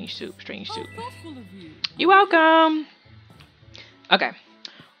soup. You're welcome. Okay.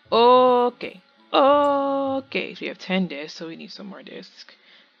 So we have 10 discs, so we need some more discs.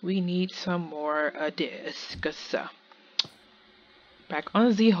 Discs. Back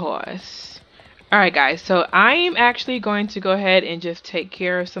on the horse. Alright guys, so I am actually going to go ahead and just take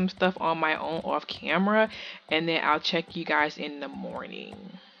care of some stuff on my own off camera, and then I'll check you guys in the morning.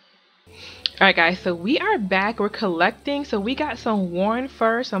 Alright guys, so we are back. We're collecting. So we got some worn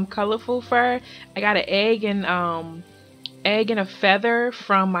fur, some colorful fur. I got an egg and a feather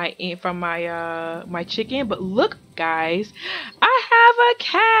from my chicken. But look guys, I have a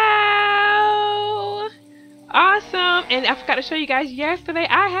cow. Awesome. And I forgot to show you guys yesterday,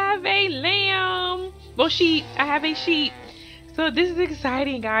 I have a lamb. Well, sheep. I have a sheep. So this is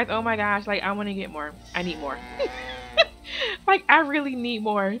exciting guys. Oh my gosh, like I want to get more. I need more. Like I really need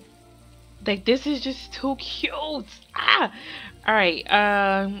more. Like this is just too cute. Alright,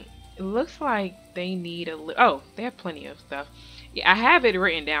 it looks like they need they have plenty of stuff. Yeah, I have it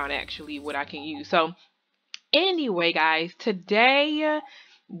written down actually what I can use. So anyway guys, today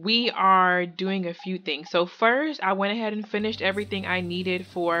we are doing a few things. So first I went ahead and finished everything I needed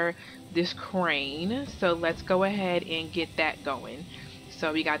for this crane. So let's go ahead and get that going.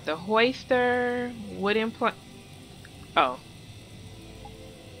 So we got the hoister, wooden plank,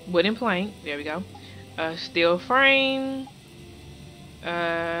 there we go. Steel frame,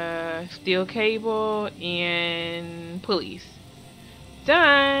 steel cable, and pulleys.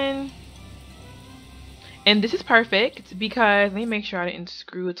 Done. And this is perfect because let me make sure I didn't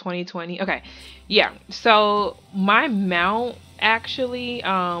screw a 2020. Okay, yeah. So my mount actually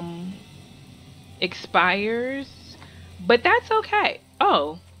expires, but that's okay.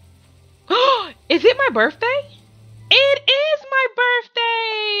 Oh, is it my birthday? It is my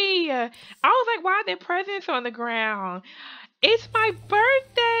birthday. I was like, why are there presents on the ground? It's my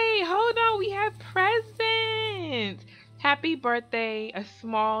birthday. Hold on, we have presents. Happy birthday, a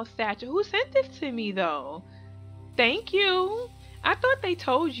small statue. Who sent this to me though? Thank you. I thought they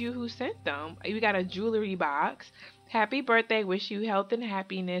told you who sent them. We got a jewelry box. Happy birthday. Wish you health and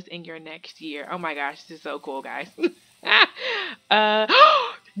happiness in your next year. Oh my gosh, this is so cool, guys.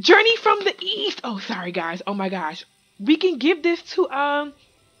 Journey from the East. Oh, sorry guys. Oh my gosh. We can give this to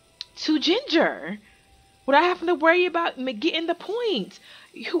Ginger without having to worry about getting the points.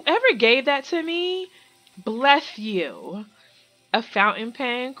 Whoever gave that to me, bless you. A fountain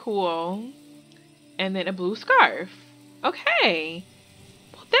pen, cool. And then a blue scarf. Okay.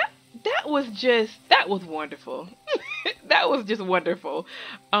 Well, that was wonderful. That was just wonderful.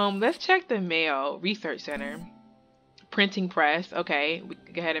 Let's check the mail. Research center. Printing press. Okay, we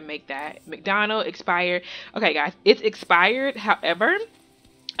can go ahead and make that. McDonald expired. Okay guys, it's expired. However,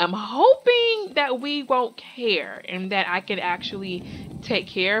 I'm hoping that we won't care and that I can actually take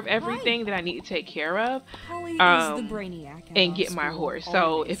care of everything that I need to take care of, Holly is the brainiac and get my horse.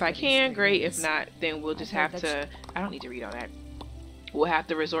 So if I can, great. If not, then we'll just have to, I don't need to read all that. We'll have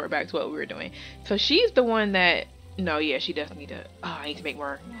to resort back to what we were doing. So she's the one that, no, yeah, she does need to, I need to make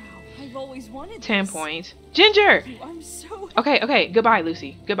more. I've always wanted 10 points. Ginger! I'm so... Okay, goodbye,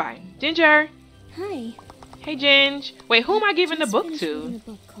 Lucy. Goodbye. Ginger! Hi. Hey, Ginge. Wait, who am I giving the book to? A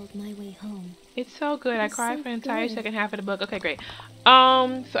book called My Way Home. It's so good. I cried for the entire second half of the book. Okay, great.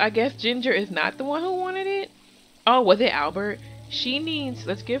 So I guess Ginger is not the one who wanted it. Oh, was it Albert? She needs,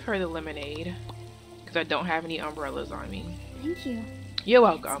 let's give her the lemonade. Because I don't have any umbrellas on me. Thank you. You're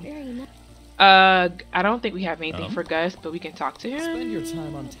welcome. Very nice. I don't think we have anything for Gus, but we can talk to him. Spend your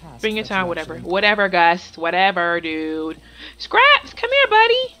time on task. Spend your time, whatever. Whatever, Gus. Whatever, dude. Scraps, come here,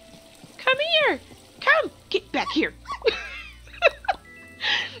 buddy. Come here. Come. Get back here.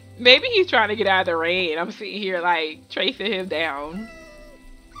 Maybe he's trying to get out of the rain. I'm sitting here, like, tracing him down.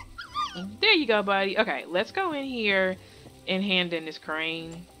 There you go, buddy. Okay, let's go in here and hand in this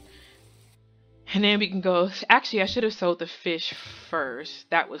crane. And then we can go. Actually, I should have sold the fish first.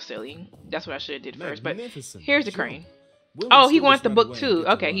 That was silly. That's what I should have did first. But here's the crane. Oh, he wants the book too.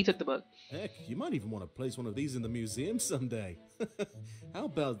 Okay, he took the book. Heck, you might even want to place one of these in the museum someday. How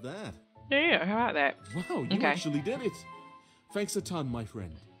about that? Yeah, how about that? Wow, you actually did it. Thanks a ton, my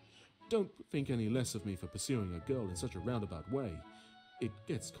friend. Don't think any less of me for pursuing a girl in such a roundabout way. It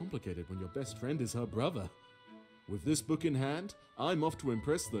gets complicated when your best friend is her brother. With this book in hand, I'm off to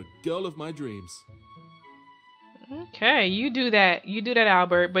impress the girl of my dreams. Okay, you do that. You do that,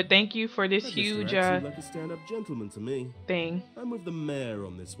 Albert. But thank you for this That huge Mr. X seemed like a stand-up gentleman to me. thing. I'm with the mayor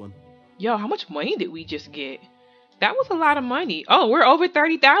on this one. Yo, how much money did we just get? That was a lot of money. Oh, we're over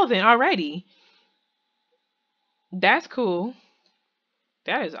 30,000 already. That's cool.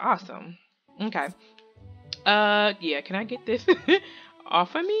 That is awesome. Okay. Yeah, can I get this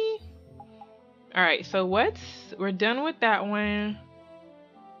off of me? Alright, so we're done with that one.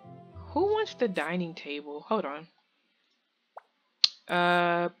 Who wants the dining table? Hold on.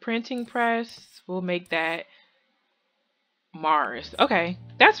 Printing press. We'll make that Mars. Okay,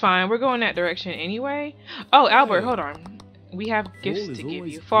 that's fine. We're going that direction anyway. Oh, Albert, hold on. We have gifts to give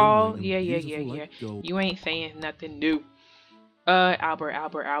you. Fall. Yeah. You ain't saying nothing new. Albert.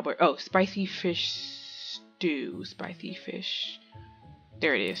 Oh, spicy fish stew. Spicy fish.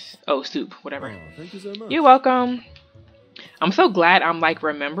 There it is. Oh, soup. Whatever. Oh, thank you so much. You're welcome. I'm so glad I'm like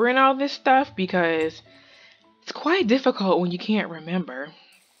remembering all this stuff because it's quite difficult when you can't remember.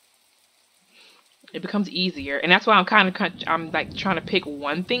 It becomes easier, and that's why I'm like trying to pick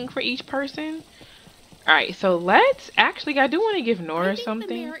one thing for each person. All right, so let's actually. I do want to give Nora something.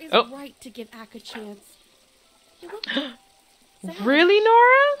 The mayor is right to give Ak a chance. He looks sad. Really,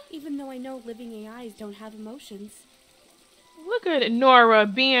 Nora? Even though I know living AIs don't have emotions. Look at Nora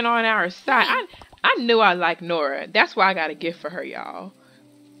being on our side. I knew I liked Nora. That's why I got a gift for her, y'all.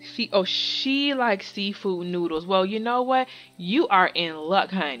 She likes seafood noodles. Well, you know what? You are in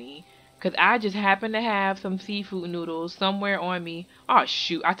luck, honey. Because I just happen to have some seafood noodles somewhere on me. Oh,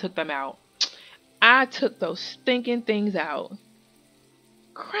 shoot. I took them out. I took those stinking things out.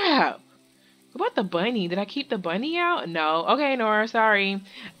 Crap. What about the bunny? Did I keep the bunny out? No. Okay, Nora. Sorry.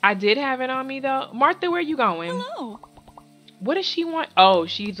 I did have it on me, though. Martha, where you going? Hello. What does she want? Oh,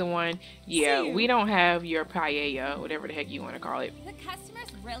 she's the one. Yeah, we don't have your paella, whatever the heck you want to call it. The customers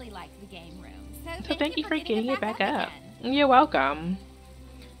really like the game room. So thank you for getting it back up. You're welcome.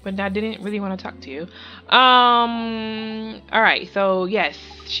 But I didn't really want to talk to you. Alright, so yes,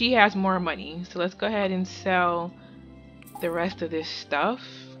 she has more money. So let's go ahead and sell the rest of this stuff.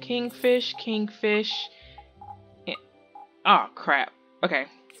 Kingfish. Oh, crap. Okay,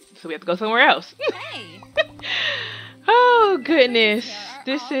 so we have to go somewhere else. Hey. Oh, goodness.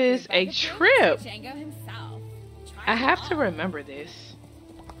 This is a trip. I have to remember this.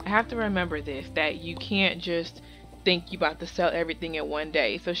 That you can't just think you about to sell everything in one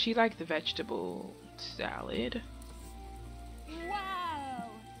day. So she likes the vegetable salad.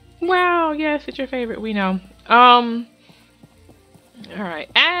 Wow, yes, it's your favorite. We know. Alright.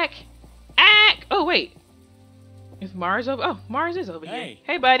 Ak! Oh, wait. Is Mars over? Oh, Mars is over here.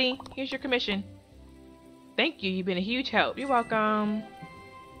 Hey, buddy. Here's your commission. Thank you. You've been a huge help. You're welcome.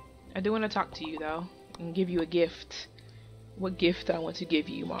 I do want to talk to you, though, and give you a gift. What gift I want to give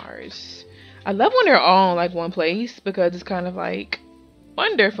you, Mars? I love when they're all in, like, one place because it's kind of, like,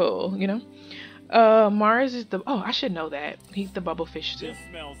 wonderful, you know? Mars is the... Oh, I should know that. He's the bubblefish, too. This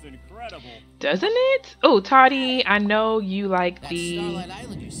smells incredible. Doesn't it? Oh, Toddy, I know you like the... Starlight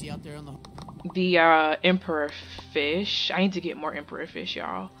Island you see out there on the emperor fish. I need to get more emperor fish,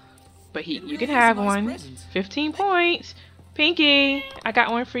 y'all. But you can have one. 15 points. Pinky, I got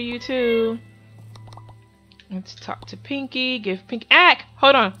one for you too. Let's talk to Pinky. Give Pinky. Ak!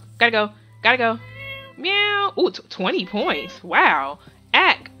 Hold on. Gotta go. Meow. Ooh, 20 points. Wow.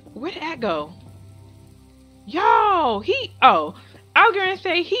 Ak. Where did Ak go? Yo, oh, I was gonna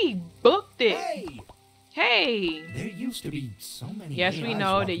say he booked it. Hey. There used to be so many Yes, AIs we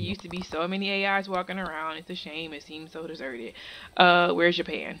know there walking. used to be so many AIs walking around. It's a shame. It seems so deserted. Where's your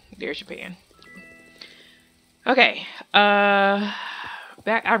pan? There's your pan. Okay.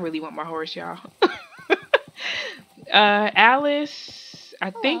 Back. I really want my horse, y'all. Alice.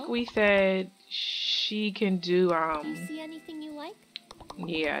 I think we said she can do. Do you see anything you like?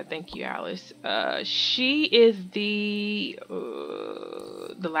 Yeah, thank you, Alice. She is the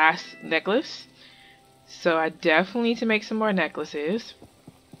last necklace. So I definitely need to make some more necklaces.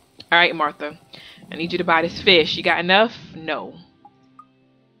 Alright, Martha. I need you to buy this fish. You got enough? No.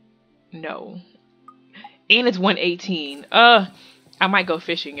 No. And it's 118. I I might go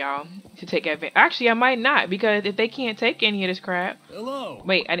fishing, y'all, to take advantage. Actually, I might not, because if they can't take any of this crap. Hello.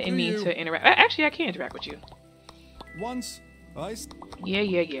 Wait, I didn't mean to interact. Actually, I can interact with you. Once I. Yeah.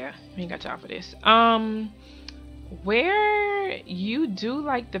 We ain't got time for this. Where you do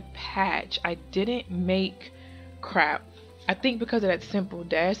like the patch, I didn't make crap. I think because of that simple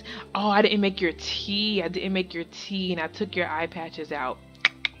desk. Oh, I didn't make your tea. And I took your eye patches out.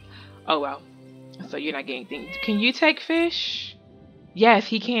 Oh well. So you're not getting anything. Can you take fish? Yes,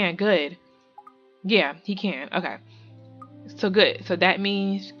 he can. Good. Yeah, he can. Okay. So good. So that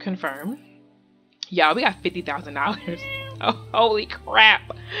means confirm. Y'all, we got $50,000. Oh, holy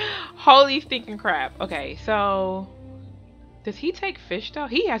crap. Holy stinking crap. Okay, so does he take fish though?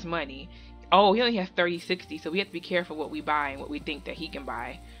 He has money. Oh, he only has 3060, so we have to be careful what we buy and what we think that he can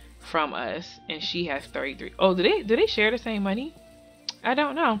buy from us. And she has 33. Oh, do they share the same money? I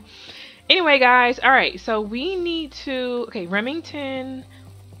don't know. Anyway, guys, all right, so we need to, okay, Remington.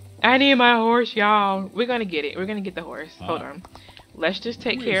 I need my horse, y'all. We're gonna get it. We're gonna get the horse. Hold on. Let's just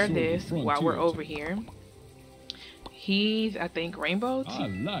take care of this while we're over here. He's, I think, rainbow. I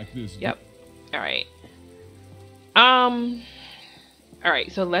like this. Yep. All right. All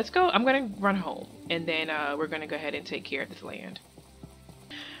right, so let's go. I'm gonna run home, and then we're gonna go ahead and take care of this land.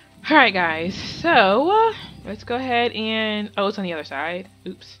 All right, guys. So let's go ahead and. Oh, it's on the other side.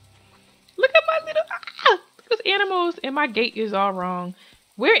 Oops. Look at my little. Those animals, and my gate is all wrong.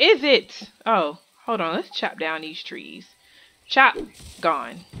 Where is it? Oh, hold on. Let's chop down these trees. Chop.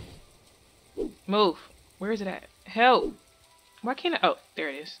 Gone. Move. Where is it at? Help. Why can't I? Oh, there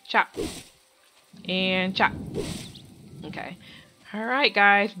it is. Chop. And chop. Okay. Alright,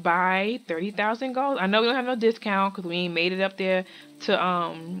 guys. Buy 30,000 gold. I know we don't have no discount because we ain't made it up there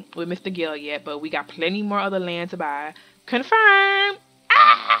to with Mr. Gill yet, but we got plenty more other land to buy. Confirm.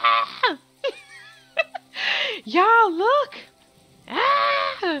 Ah! Y'all, look.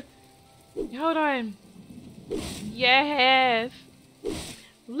 Ah! Hold on. Yes.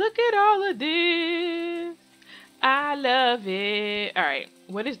 Look at all of this. I love it. All right.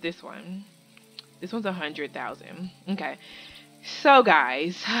 What is this one? This one's 100,000. Okay. So,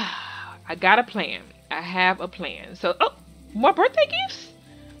 guys, I got a plan. I have a plan. So, oh, more birthday gifts?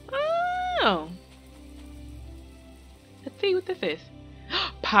 Oh. Let's see what this is.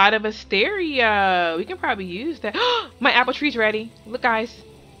 Pot of Asteria. We can probably use that. My apple tree's ready. Look, guys.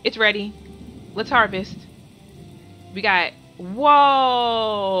 It's ready. Let's harvest. We got, whoa,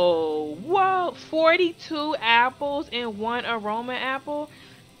 42 apples and 1 aroma apple.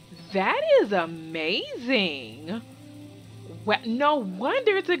 That is amazing. No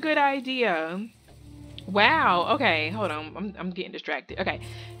wonder it's a good idea. Wow. Okay, hold on. I'm getting distracted. Okay,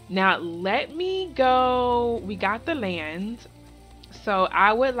 now let me go. We got the land. So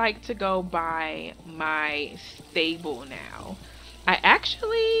I would like to go buy my stable now. I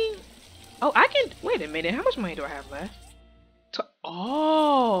actually... Oh, I can... Wait a minute. How much money do I have left?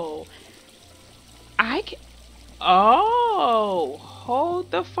 Oh. I can... Oh.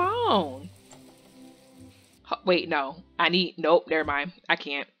 Hold the phone. Wait, no. I need... Nope, never mind. I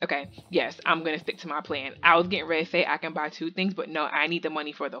can't. Okay. Yes, I'm going to stick to my plan. I was getting ready to say I can buy 2 things, but no, I need the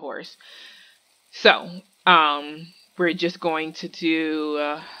money for the horse. So, we're just going to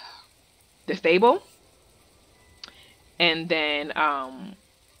do the stable. And then,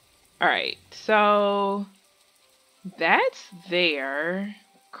 alright, so that's there.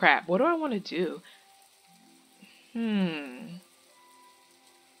 Crap, what do I want to do?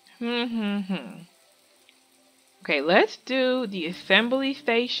 Okay, let's do the assembly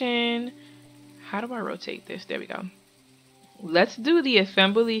station. How do I rotate this? There we go. Let's do the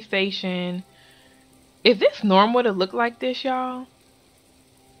assembly station. Is this normal to look like this, y'all?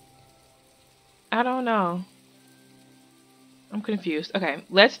 I don't know. I'm confused. Okay,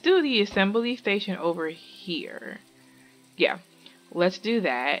 let's do the assembly station over here. Yeah, let's do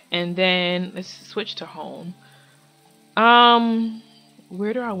that. And then let's switch to home.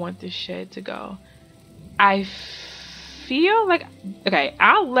 Where do I want this shed to go? I feel like, okay,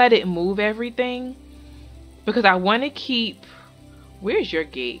 I'll let it move everything because I want to keep, where's your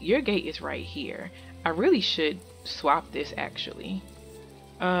gate? Your gate is right here. I really should swap this actually.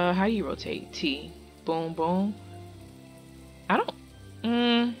 How do you rotate? T. Boom, boom. I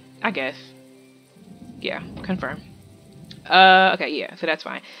don't, I guess. Yeah, confirm. Okay, yeah, so that's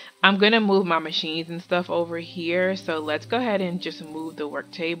fine. I'm gonna move my machines and stuff over here. So let's go ahead and just move the work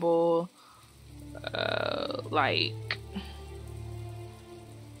table. Like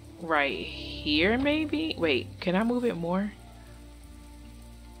right here maybe? Wait, can I move it more?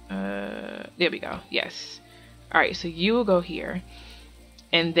 There we go. Yes. Alright, so you will go here.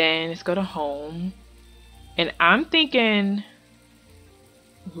 And then let's go to home. And I'm thinking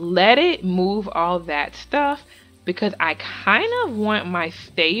let it move all that stuff because I kind of want my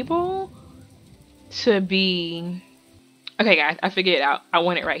stable to be... Okay, guys, I figured it out. I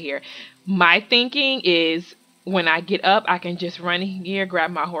want it right here. My thinking is when I get up, I can just run in here,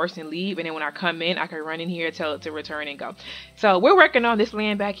 grab my horse and leave. And then when I come in, I can run in here, tell it to return and go. So we're working on this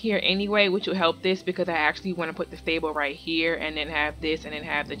land back here anyway, which will help this because I actually want to put the stable right here and then have this and then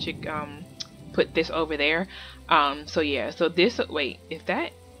have the chick, put this over there. So yeah, so this, wait, is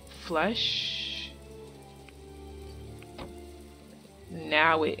that flush?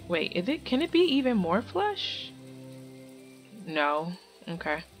 Now it, wait, is it, can it be even more flush? No.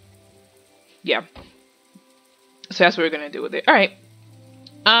 Okay. Yeah. So that's what we're gonna do with it. All right.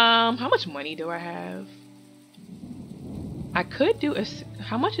 How much money do I have? I could do a.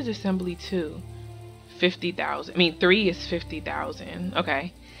 How much is assembly 2? 50,000. I mean, 3 is 50,000.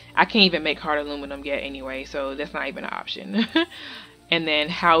 Okay. I can't even make hard aluminum yet anyway, so that's not even an option. And then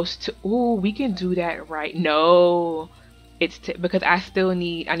house 2. Ooh, we can do that right. No. It's because I still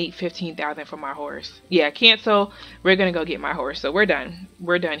need, I need 15,000 for my horse. Yeah, cancel. We're gonna go get my horse. So we're done.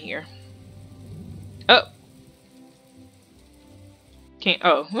 We're done here. Oh. Can't,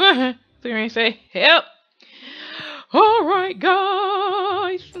 oh. So you're gonna say, help. Alright,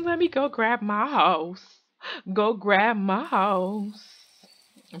 guys. Let me go grab my house. Go grab my house.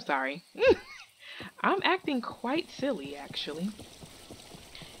 I'm sorry. I'm acting quite silly, actually.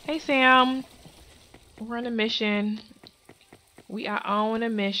 Hey, Sam. We're on a mission. We are on a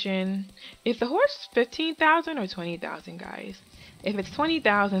mission. Is the horse 15,000 or 20,000, guys? If it's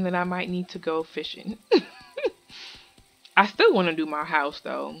 20,000, then I might need to go fishing. I still want to do my house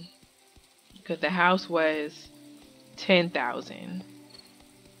though, because the house was 10,000.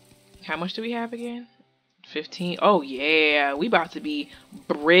 How much do we have again? 15. Oh yeah, we about to be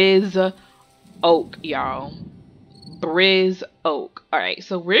Briz Oak, y'all. Briz Oak. All right,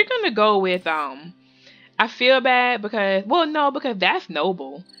 so we're gonna go with I feel bad because, well, no, because that's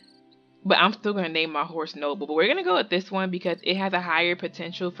Noble. But I'm still going to name my horse Noble. But we're going to go with this one because it has a higher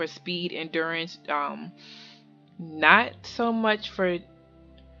potential for speed, endurance. Not so much for...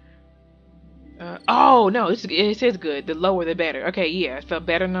 oh, no, it says good. The lower, the better. Okay, yeah. So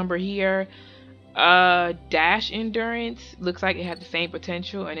better number here. Dash endurance. Looks like it has the same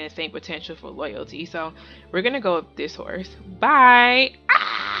potential. And then same potential for loyalty. So we're going to go with this horse. Bye.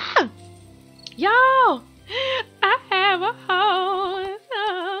 Ah! Y'all, I have a horse.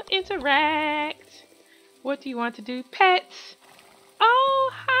 Interact. What do you want to do? Pets.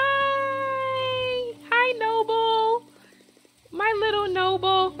 Oh, hi. Hi, Noble. My little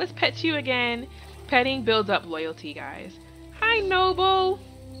Noble. Let's pet you again. Petting builds up loyalty, guys. Hi, Noble.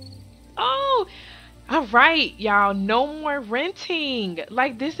 Oh, all right, y'all. No more renting.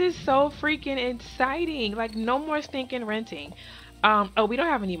 Like, this is so freaking exciting. Like, no more stinking renting. Oh, we don't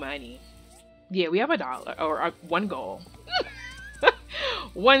have any money. Yeah, we have $1 or one goal.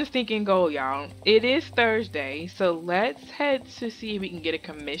 One stinking goal, y'all. It is Thursday, so let's head to see if we can get a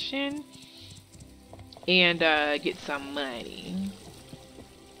commission and get some money.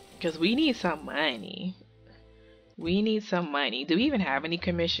 Because we need some money. We need some money. Do we even have any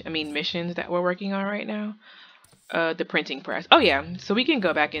missions that we're working on right now? The printing press. Oh yeah, so we can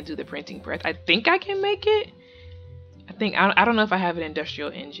go back into the printing press. I think I can make it. I don't know if I have an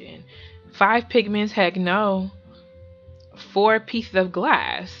industrial engine. 5 pigments, heck no. 4 pieces of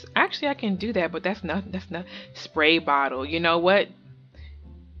glass. Actually, I can do that, but that's not spray bottle. You know what?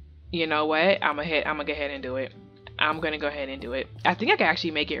 I'm gonna go ahead and do it. I'm gonna go ahead and do it. I think I can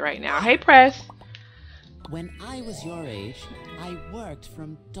actually make it right now. Hey, press. When I was your age, I worked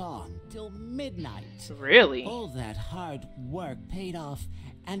from dawn till midnight. Really? All that hard work paid off,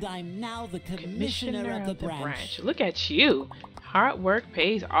 and I'm now the commissioner of the branch. Look at you. Hard work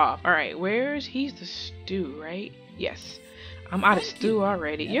pays off. All right, he's the stew, right? Yes. I'm out of stew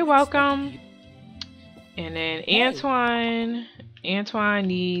already. You're welcome. And then Antoine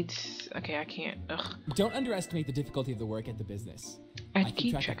needs... Okay, I can't. Ugh. Don't underestimate the difficulty of the work at the business. I have to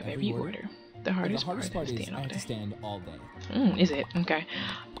keep track of every order. The hardest part is I have to stand all day. Is it? Okay.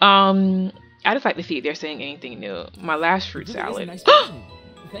 I just like to see if they're saying anything new. My last fruit salad.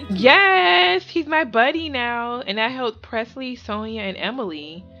 Thank you. Yes, he's my buddy now, and that helped Presley, Sonia, and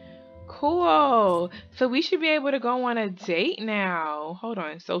Emily. Cool. So we should be able to go on a date now. Hold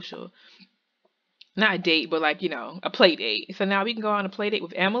on, social. Not a date, but like, a play date. So now we can go on a play date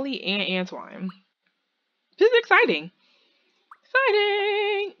with Emily and Antoine. This is exciting.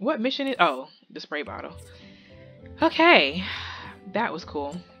 Exciting. What mission is... Oh, the spray bottle. Okay. That was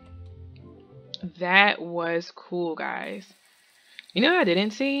cool. That was cool, guys. You know what I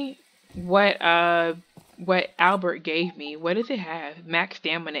didn't see? What what Albert gave me. What does it have? Max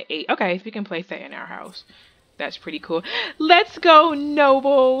stamina 8. Okay, so we can place that in our house. That's pretty cool. Let's go,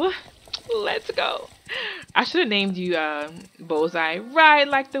 Noble. Let's go. I should have named you Bullseye. Right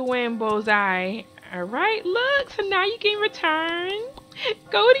like the wind, Bullseye. Alright, look. So now you can return.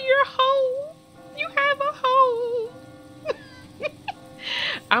 Go to your home. You have a home.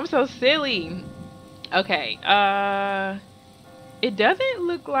 I'm so silly. Okay, it doesn't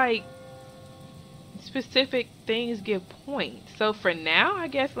look like specific things give points. So for now, I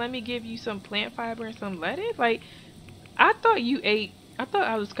guess let me give you some plant fiber and some lettuce. Like, I thought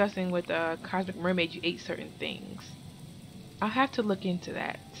I was discussing with Cosmic Mermaid you ate certain things. I'll have to look into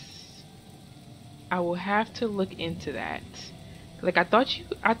that. I will have to look into that. Like, I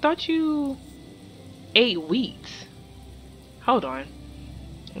thought you ate wheat. Hold on.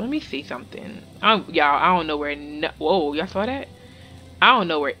 Let me see something. Y'all, I don't know where. Whoa, y'all saw that? I don't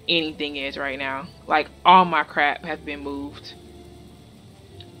know where anything is right now. Like, all my crap has been moved.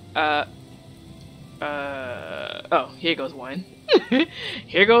 Oh, here goes one.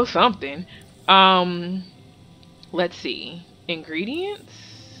 Here goes something. Let's see. Ingredients?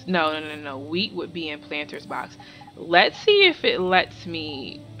 No. Wheat would be in planter's box. Let's see if it lets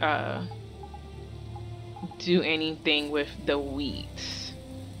me do anything with the wheat.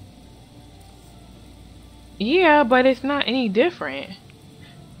 Yeah, but it's not any different.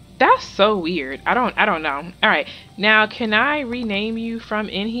 That's so weird. I don't know. Alright, now can I rename you from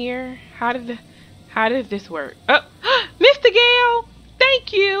in here? How does this work? Oh, Mr. Gale!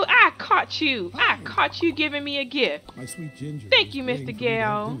 Thank you! I caught you! Hi. I caught you giving me a gift. My sweet Ginger. Thank you, Mr.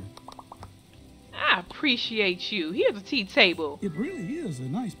 Gale. I appreciate you. Here's a tea table. It really is a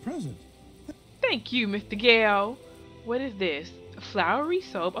nice present. Thank you, Mr. Gale. What is this? Flowery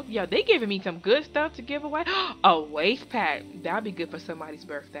soap. Oh, yeah, they giving me some good stuff to give away. A waist pack. That'll be good for somebody's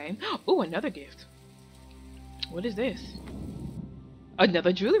birthday. Ooh, another gift. What is this?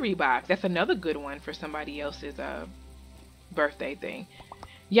 Another jewelry box. That's another good one for somebody else's birthday thing.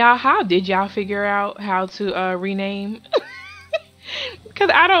 Y'all, how did y'all figure out how to rename?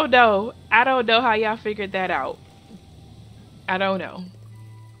 Because I don't know. I don't know how y'all figured that out. I don't know.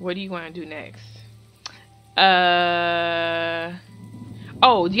 What do you want to do next?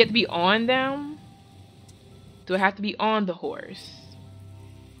 Oh, do you have to be on them? Do I have to be on the horse?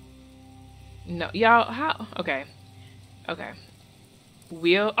 No, y'all, how? Okay.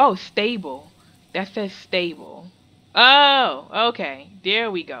 Wheel, oh, stable. That says stable. Oh, okay.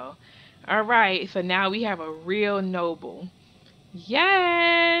 There we go. Alright, so now we have a real Noble.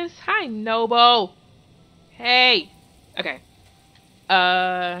 Yes! Hi, Noble! Hey! Okay.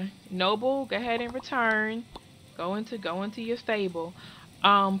 Noble, go ahead and return. Go into your stable.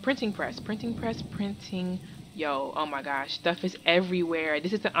 Printing press. Yo, oh my gosh, stuff is everywhere.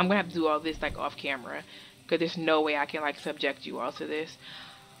 I'm gonna have to do all this like off camera, because there's no way I can like subject you all to this.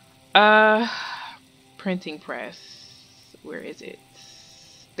 Printing press. Where is it?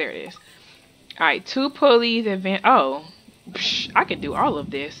 There it is. Alright, 2 pulleys, oh, I can do all of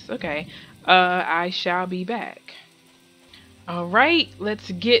this. Okay. I shall be back. Alright,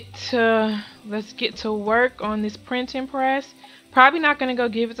 let's get to work on this printing press. Probably not gonna go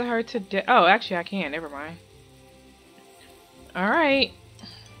give it to her today. Oh, actually I can, never mind. Alright.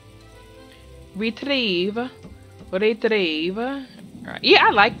 Retrieve. Alright. Yeah, I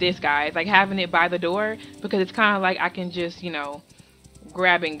like this, guys. Like having it by the door, because it's kinda like I can just, you know,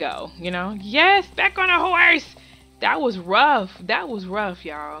 grab and go, you know? Yes, back on a horse! That was rough,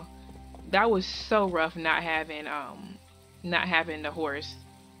 y'all. That was so rough not having the horse.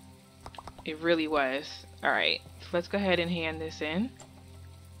 It really was. Alright, so let's go ahead and hand this in.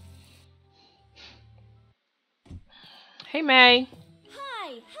 Hey, May.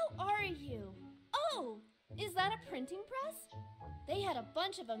 Hi, how are you? Oh, is that a printing press? They had a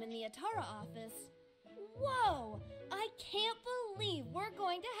bunch of them in the Atara office. Whoa, I can't believe we're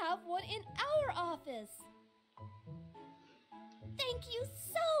going to have one in our office. Thank you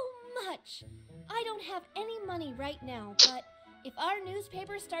so much. I don't have any money right now, but if our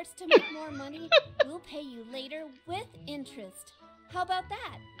newspaper starts to make more money, we'll pay you later with interest. How about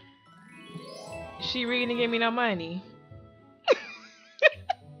that? She really didn't give me no money.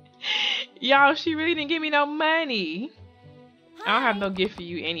 Y'all, she really didn't give me no money. Hi. I don't have no gift for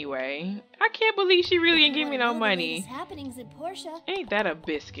you anyway. I can't believe she really didn't give me no money. Happenings in Portia. Ain't that a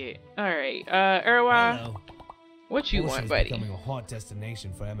biscuit? Alright, Irwa, what you want, buddy? Becoming a hot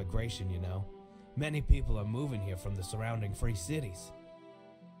destination for immigration, you know. Many people are moving here from the surrounding free cities.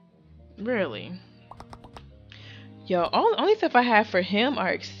 Really? Yo, only stuff I have for him are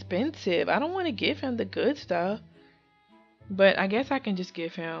expensive. I don't want to give him the good stuff. But I guess I can just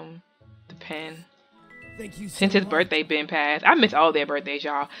give him the pen. Thank you so since his much. birthday been passed. I miss all their birthdays,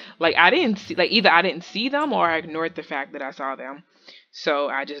 y'all. Like I didn't see, like either I didn't see them or I ignored the fact that I saw them. So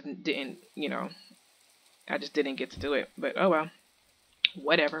I just didn't, you know, I just didn't get to do it. But oh well,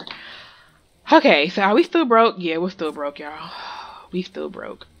 whatever. Okay, so are we still broke? Yeah, we're still broke, y'all. We still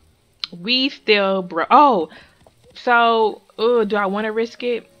broke. We still broke. Oh, so do I want to risk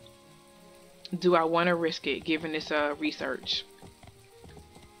it? Do I want to risk it given this research?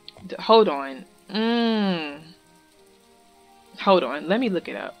 Hold on. Hold on. Let me look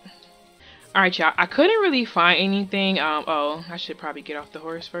it up. Alright, y'all. I couldn't really find anything. Oh, I should probably get off the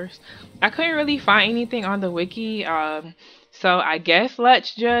horse first. I couldn't really find anything on the wiki. So I guess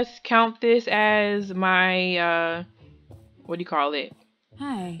let's just count this as my what do you call it?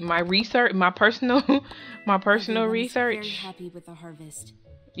 Hi. My research, my personal research. Very happy with the harvest.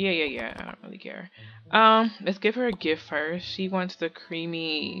 Yeah. I don't really care. Let's give her a gift first. She wants the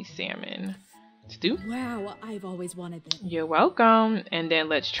creamy salmon stew. Wow, I've always wanted that. You're welcome. And then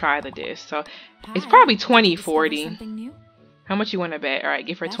let's try the disc. So it's probably 2040. Something new? How much you want to bet? All right,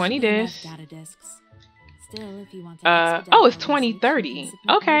 give her That 20 should be enough discs. data discs. Still, if you want to Oh, it's 2030.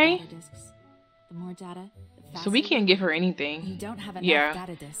 Okay. The more data, the So we faster can't give her anything. You don't have enough Yeah.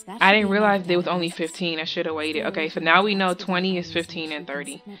 data discs. That I should didn't be realize enough there was data only discs. 15. I should have waited. Still, Okay, if so you now want we to know expedite 20 is our 15 research, and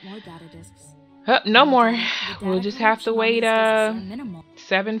 30. submit more data discs. No more. The We'll data just have to collection on wait these discs are minimal.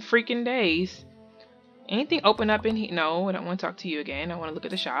 7 freaking days. Anything open up in here? No, I don't want to talk to you again. I want to look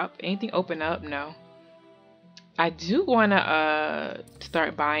at the shop. Anything open up? No. I do want to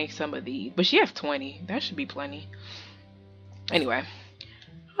start buying some of these, but she has 20. That should be plenty. Anyway.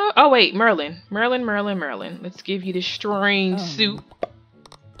 Oh wait, Merlin. Let's give you this strange soup.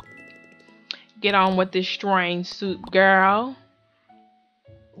 Get on with this strange soup, girl.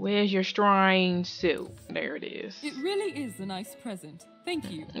 Where's your strange soup? There it is. It really is a nice present.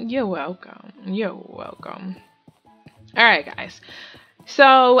 Thank you. You're welcome. You're welcome. Alright, guys.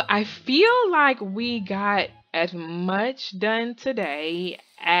 So, I feel like we got as much done today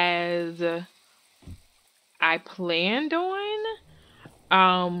as I planned on.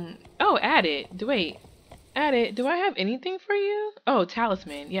 Oh, added. Wait. Added. Do I have anything for you? Oh,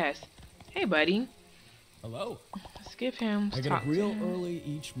 talisman. Yes. Hey, buddy. Hello. Let's give him. I get up real early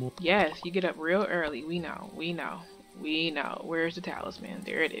each morning. Yes, you get up real early. We know. Where's the talisman?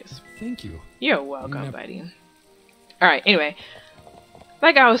 There it is. Thank you. You're welcome, buddy. Alright, anyway.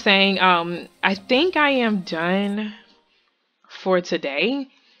 Like I was saying, I think I am done for today.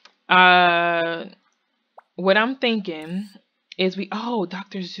 What I'm thinking is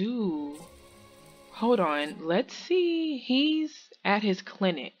Dr. Zoo. Hold on. Let's see. He's at his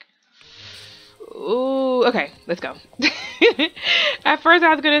clinic. Ooh, okay, let's go. At first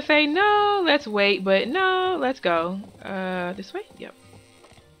I was gonna say no, let's wait, but no, let's go. This way? Yep.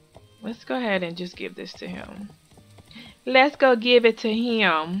 Let's go ahead and just give this to him. Let's go give it to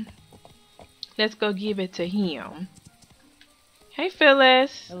him. Hey,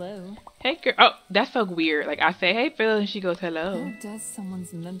 Phyllis. Hello. Hey, girl. Oh, that felt weird. Like I say, hey, Phyllis, and she goes, hello. How does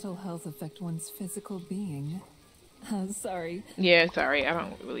someone's mental health affect one's physical being? Sorry. Yeah, sorry. I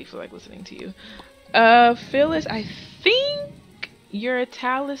don't really feel like listening to you. Phyllis, I think you're a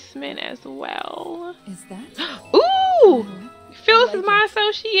talisman as well. Is that? Ooh! Phyllis is my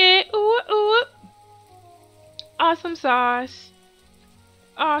associate. Ooh. Awesome sauce.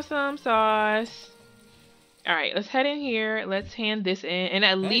 Alright, let's head in here. Let's hand this in. And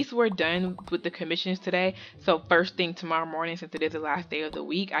at least we're done with the commissions today. So first thing tomorrow morning, since it is the last day of the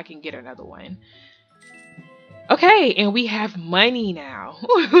week, I can get another one. Okay, and we have money now.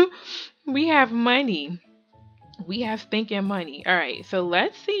 We have money. We have stinking money. Alright, so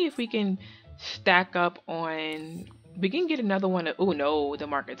let's see if we can stack up on... We can get another one. Oh no, the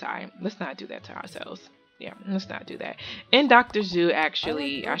market time. Let's not do that to ourselves. Yeah, let's not do that. And Dr. Zoo,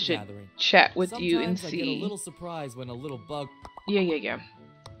 actually, I should chat with you and see. I get a little surprised when a little bug. Yeah.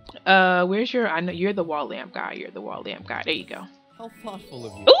 Where's your? I know you're the wall lamp guy. There you go. How thoughtful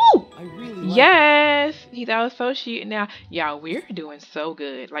of you. Ooh! I really like Yes! He's our associate now. Y'all, we're doing so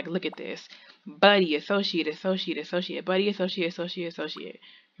good. Like, look at this. Buddy, associate. Buddy, associate.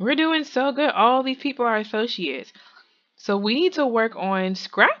 We're doing so good. All these people are associates. So we need to work on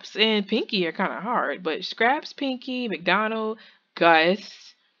Scraps and Pinky are kind of hard. But Scraps, Pinky, McDonald,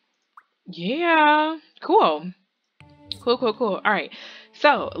 Gus. Yeah. Cool. Alright.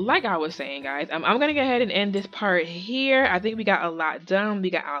 So, like I was saying, guys, I'm going to go ahead and end this part here. I think we got a lot done. We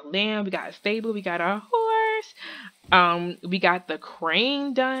got our lamb, we got a stable, we got our horse. We got the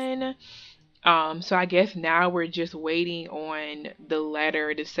crane done. So I guess now we're just waiting on the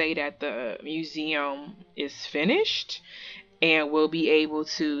letter to say that the museum is finished. and we'll be able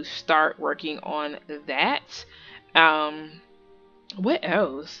to start working on that. What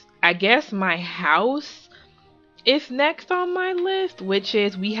else? I guess my house is next on my list, which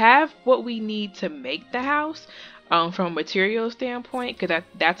is we have what we need to make the house from a material standpoint, because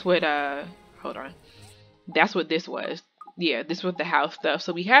that's what hold on, that's what this was. Yeah, this was the house stuff.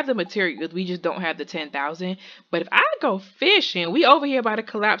 So we have the materials, we just don't have the 10,000. But if I go fishing, we over here by the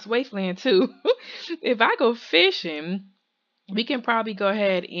collapsed wasteland too. If I go fishing, we can probably go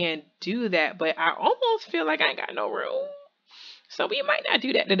ahead and do that, but I almost feel like I ain't got no room. So we might not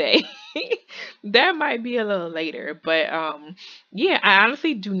do that today. That might be a little later. But yeah, I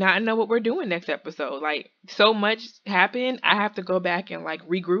honestly do not know what we're doing next episode. Like, so much happened. I have to go back and like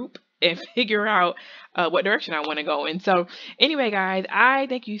regroup and figure out what direction I want to go in. So anyway, guys, I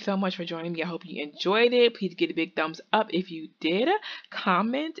thank you so much for joining me. I hope you enjoyed it. Please give it a big thumbs up if you did.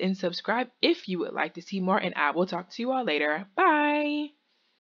 Comment and subscribe if you would like to see more. And I will talk to you all later. Bye.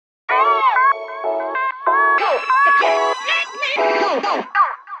 Go.